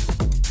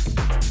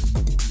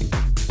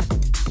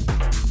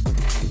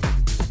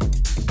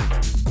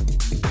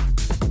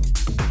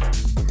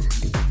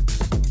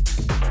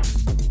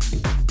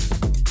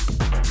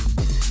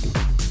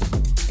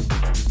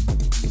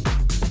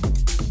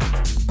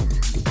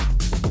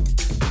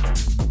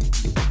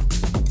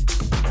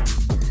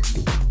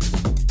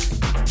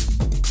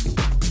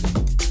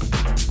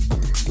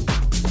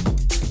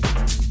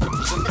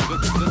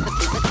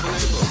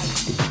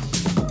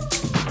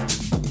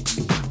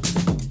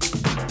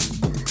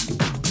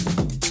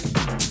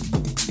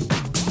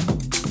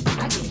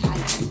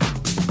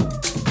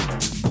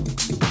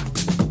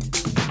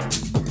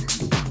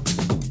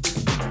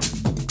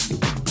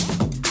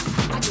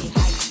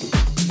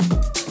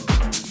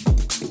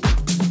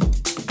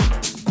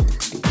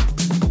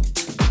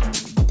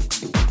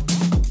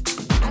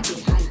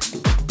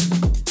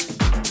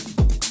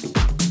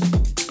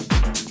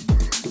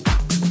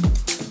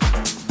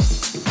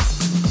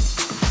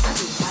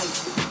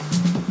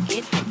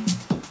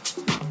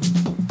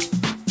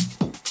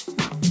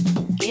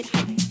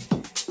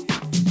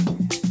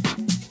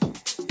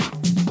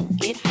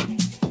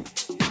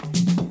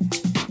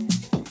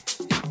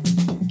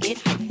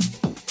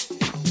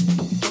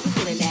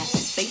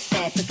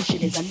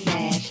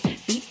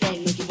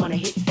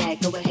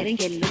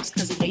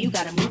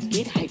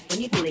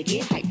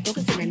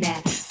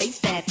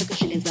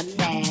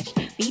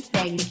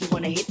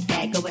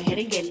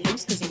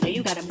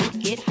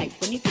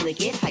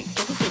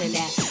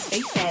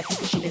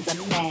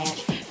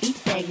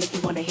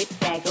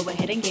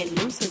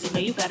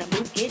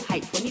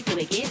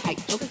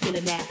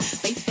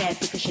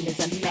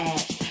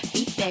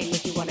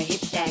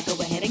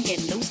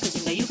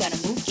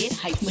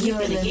 You're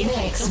in the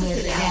mix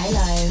with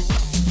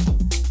KAILO.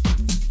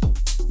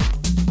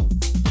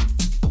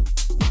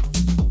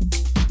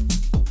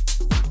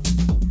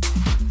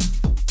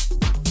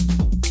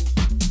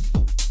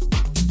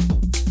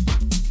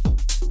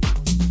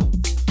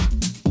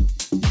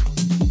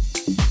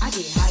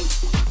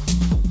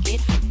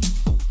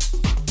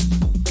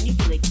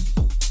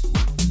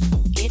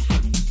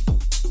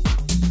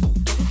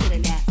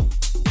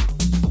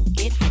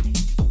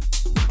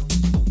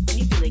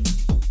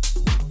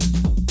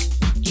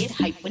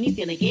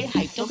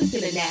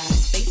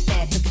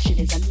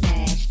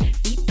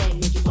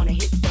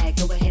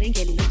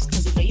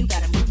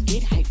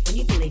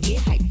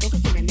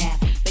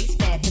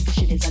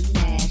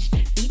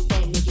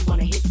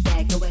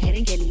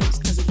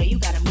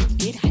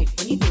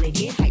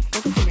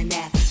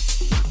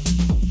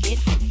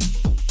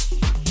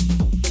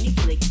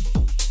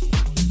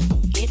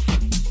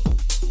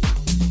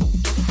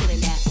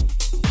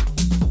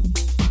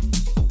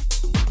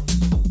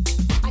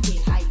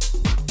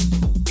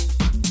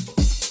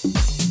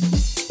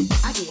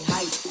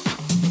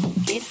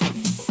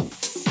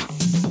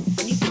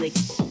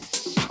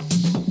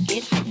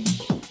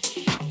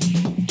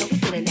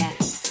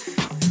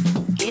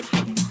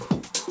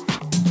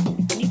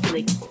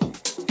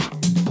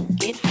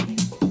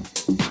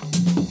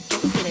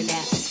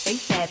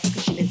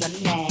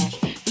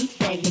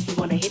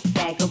 wanna hit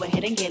that, go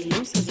ahead and get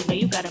loose, cause you know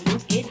you gotta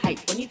move, get hype.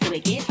 When you feel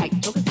it, get hype,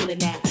 talk it till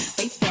it now.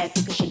 Face that,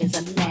 percussion is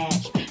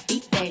unmatched.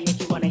 Beat that, make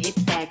you wanna hit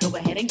that, go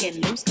ahead and get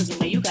loose, cause you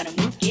know you gotta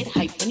move, get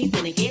hype. When you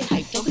feel it, get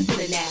hype, talk it till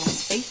it now.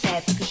 Face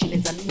that, percussion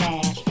is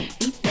unmatched.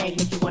 Beat that,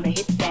 make you wanna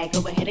hit that,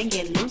 go ahead and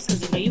get loose,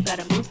 cause you know you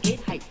gotta move,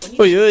 get hype. When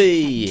you Oi,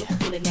 oi.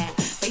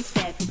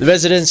 The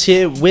Residents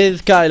here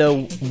with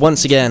KAILO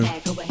once again.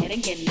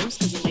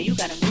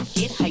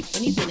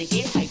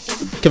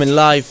 Coming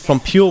live from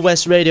Pure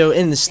West Radio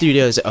in the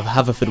studios of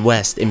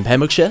Haverfordwest in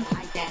Pembrokeshire.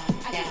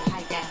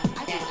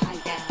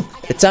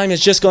 The time has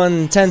just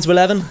gone 10 to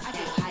 11,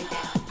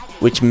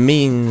 which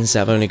means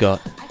I've only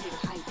got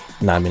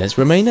 9 minutes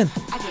remaining.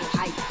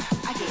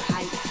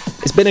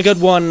 It's been a good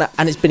one,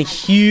 and it's been a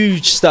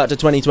huge start to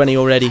 2020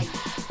 already.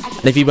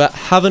 And if you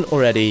haven't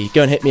already,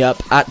 go and hit me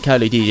up at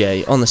KAILO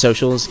DJ on the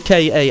socials,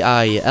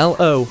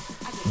 KAILO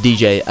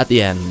DJ at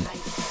the end.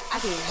 I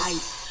get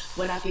hype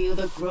when I feel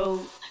the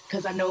groove,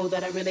 cause I know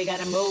that I really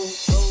gotta move.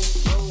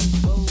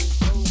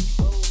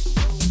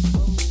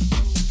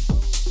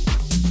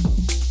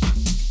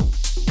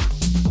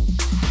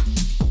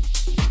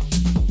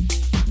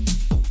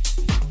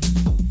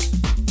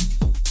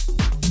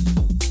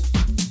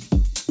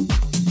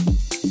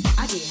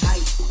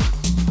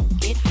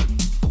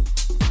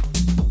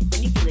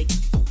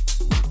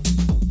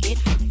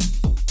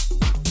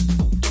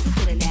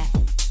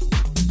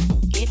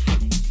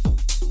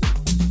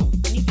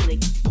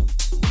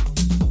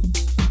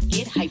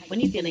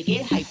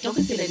 Get hype, don't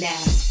consider now.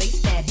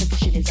 Face that,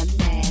 percussion is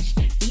unmatched.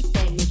 Beat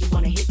that, make you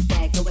wanna hit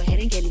that. Go ahead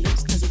and get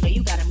loose, cause you know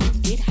you gotta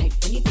move. Get hype,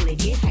 when you feel it,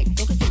 get hype,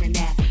 don't consider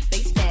now.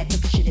 Face that,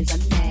 percussion is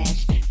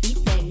unmatched.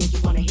 Beat that, make you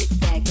wanna hit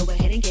that. Go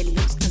ahead and get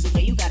loose, cause you know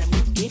you gotta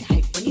move. Get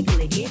hype, when you feel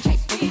it, get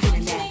hype, don't consider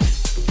now.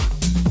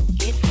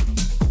 Get hype,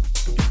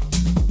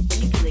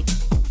 when you feel it.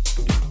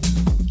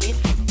 Get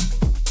hype,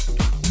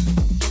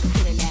 don't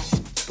consider now.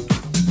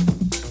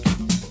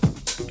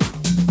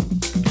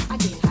 I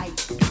get hype.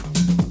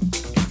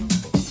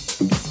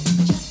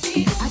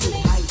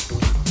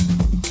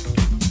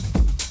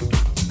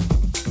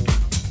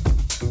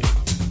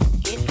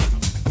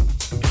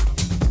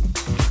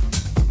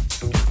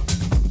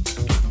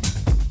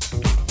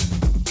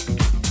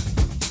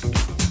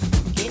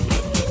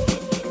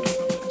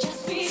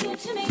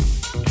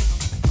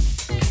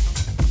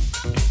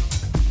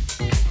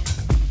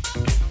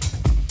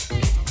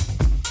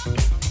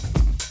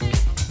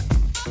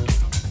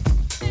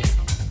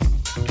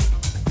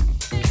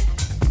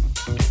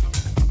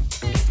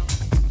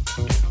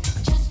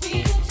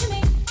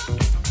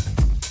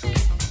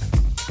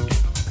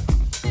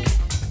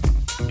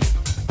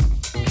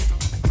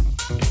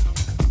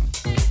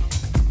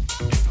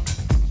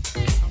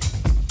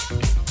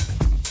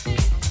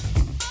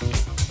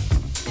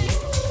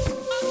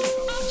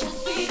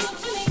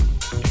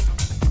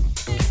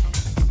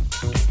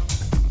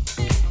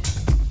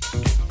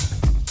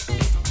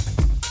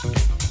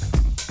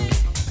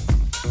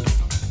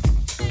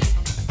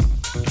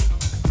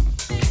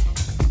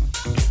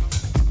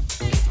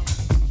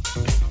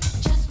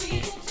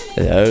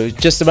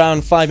 Just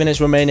around 5 minutes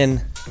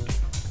remaining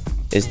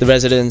is the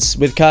Residents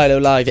with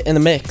KAILO live in the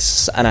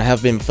mix, and I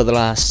have been for the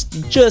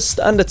last just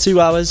under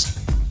 2 hours.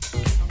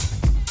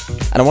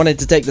 And I wanted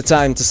to take the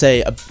time to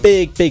say a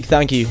big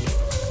thank you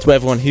to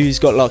everyone who's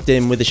got locked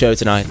in with the show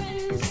tonight.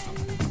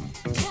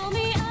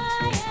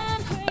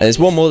 And there's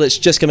one more that's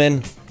just come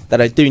in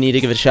that I do need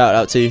to give a shout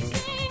out to.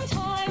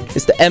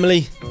 It's to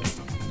Emily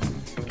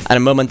and her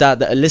mum and dad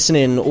that are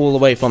listening all the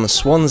way from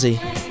Swansea.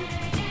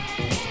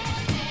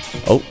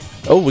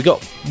 Oh, we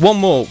got one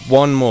more.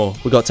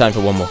 We got time for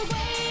one more.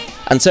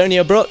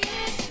 Antonia Brooke,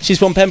 she's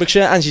from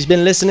Pembrokeshire and she's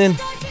been listening.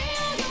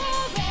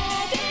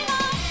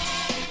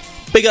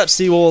 Big ups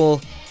to you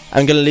all.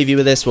 I'm going to leave you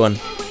with this one.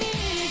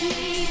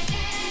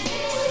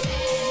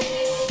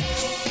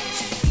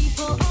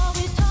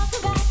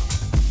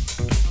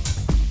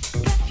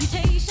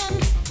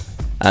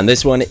 And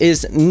this one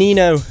is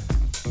Nino.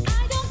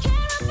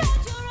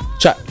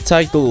 Track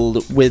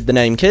titled with the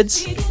name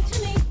Kids.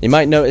 You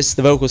might notice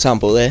the vocal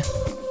sample there.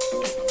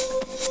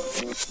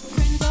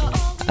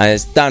 And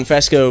it's Dan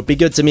Fresco, Be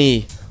Good To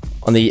Me,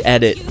 on the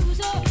edit.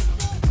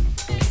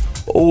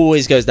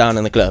 Always goes down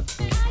in the club.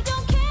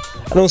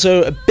 And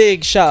also a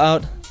big shout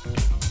out,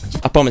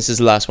 I promise this is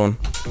the last one,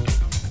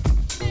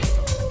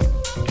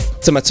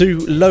 to my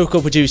two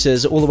local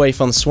producers all the way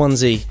from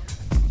Swansea,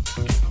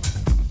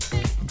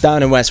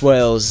 down in West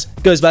Wales.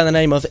 Goes by the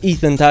name of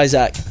Ethan,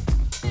 Tyzack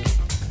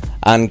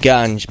and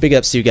Gange. Big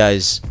ups to you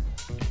guys.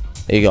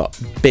 You got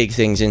big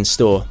things in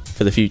store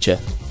for the future.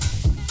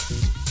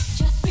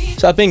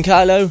 So I've been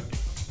KAILO,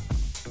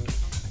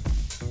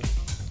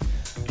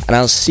 and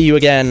I'll see you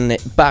again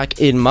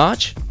back in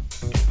March.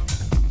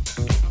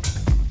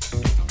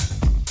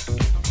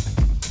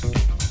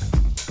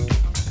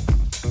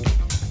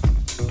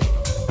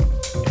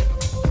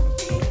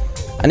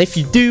 And if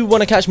you do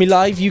want to catch me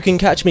live, you can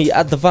catch me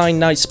at the Vine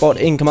Night Spot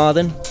in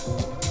Carmarthen.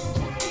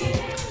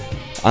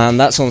 And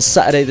that's on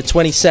Saturday the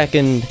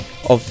 22nd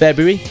of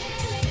February.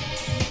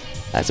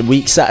 That's a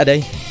week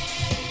Saturday.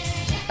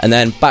 And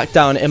then back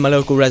down in my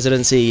local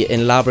residency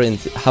in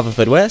Labyrinth,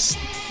 Haverfordwest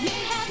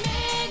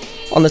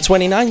on the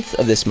 29th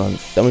of this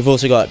month. And we've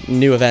also got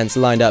new events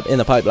lined up in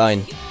the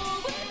pipeline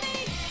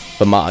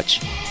for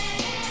March.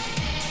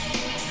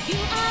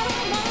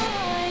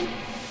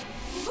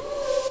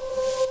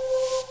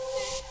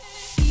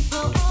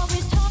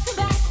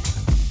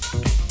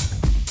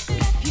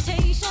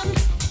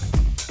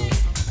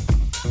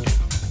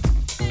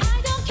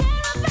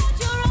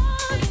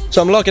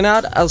 So I'm logging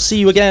out. I'll see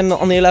you again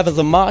on the 11th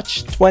of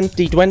March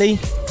 2020.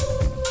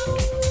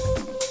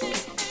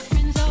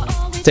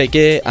 Take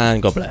care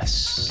and God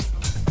bless.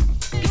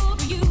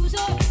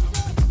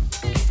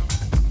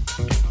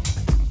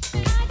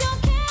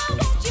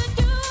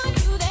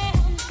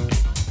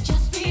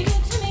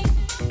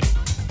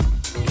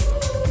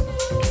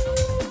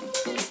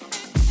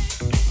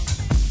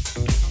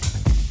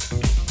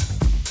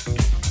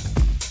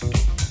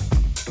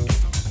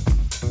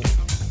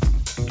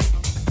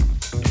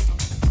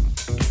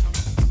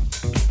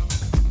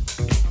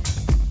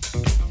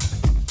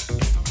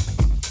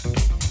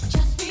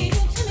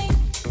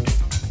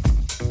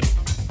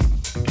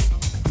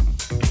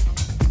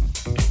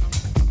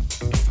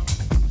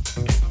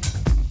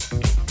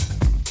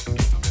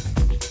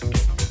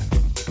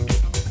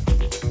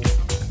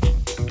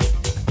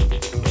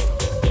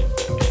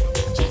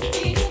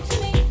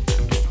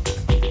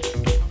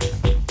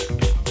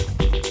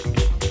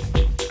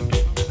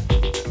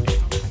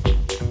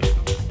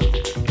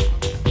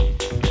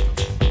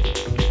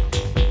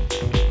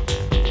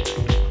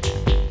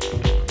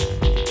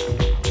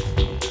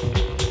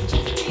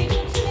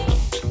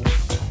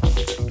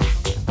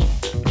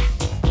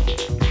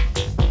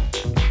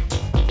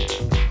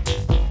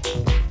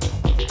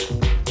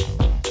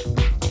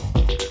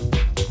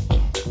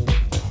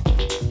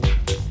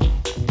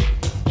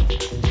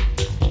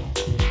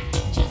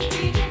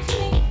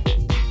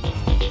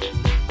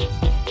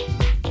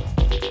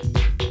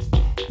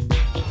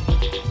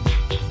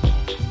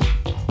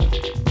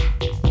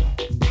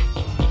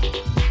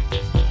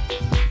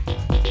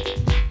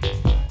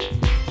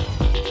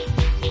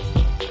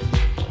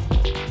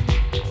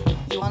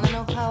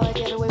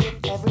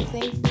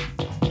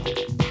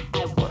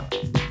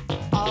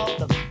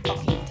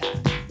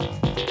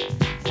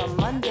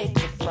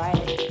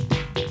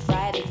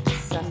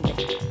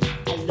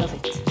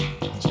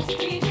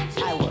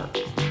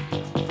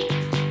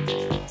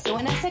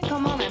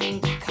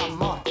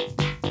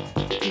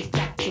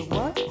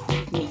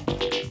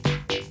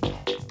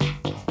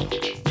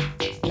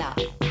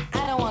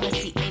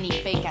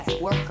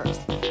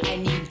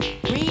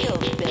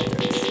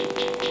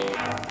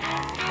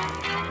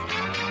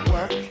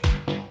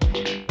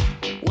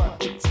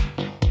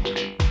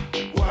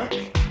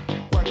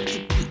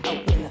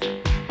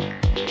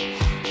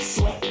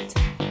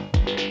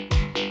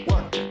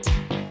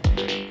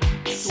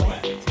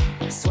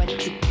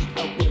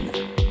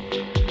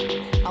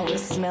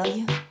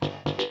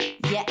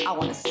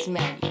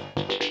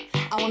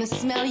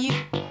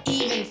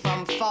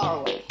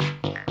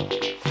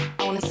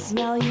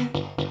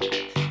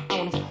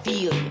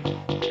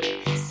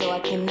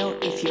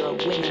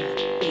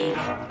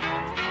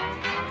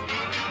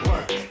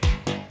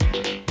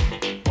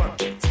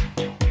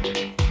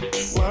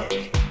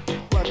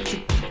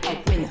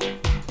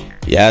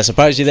 Yeah, I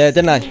surprised you there,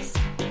 didn't I?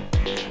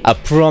 I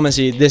promise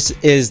you, this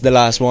is the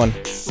last one.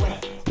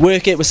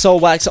 Work It with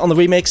Soul Wax on the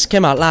remix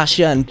came out last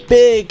year and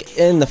big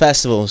in the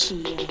festivals,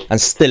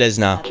 and still is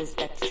now.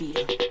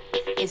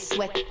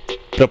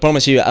 But I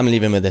promise you, I'm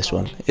leaving with this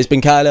one. It's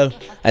been KAILO,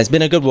 and it's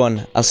been a good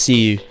one. I'll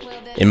see you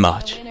in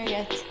March.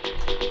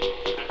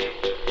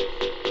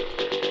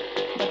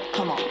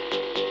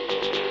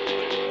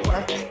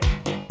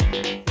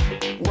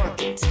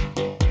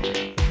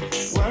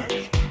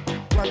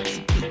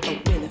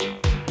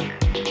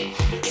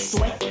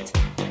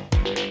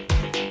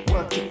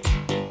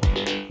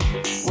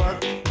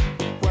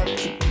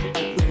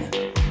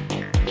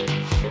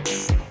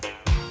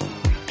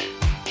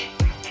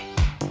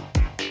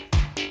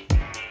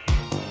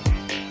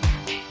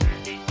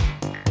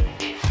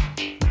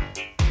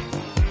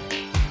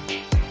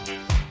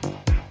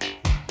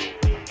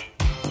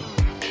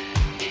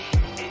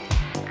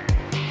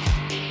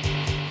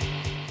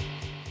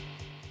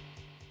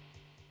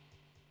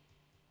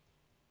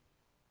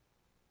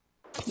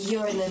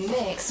 You're in the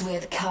mix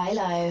with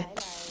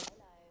KAILO.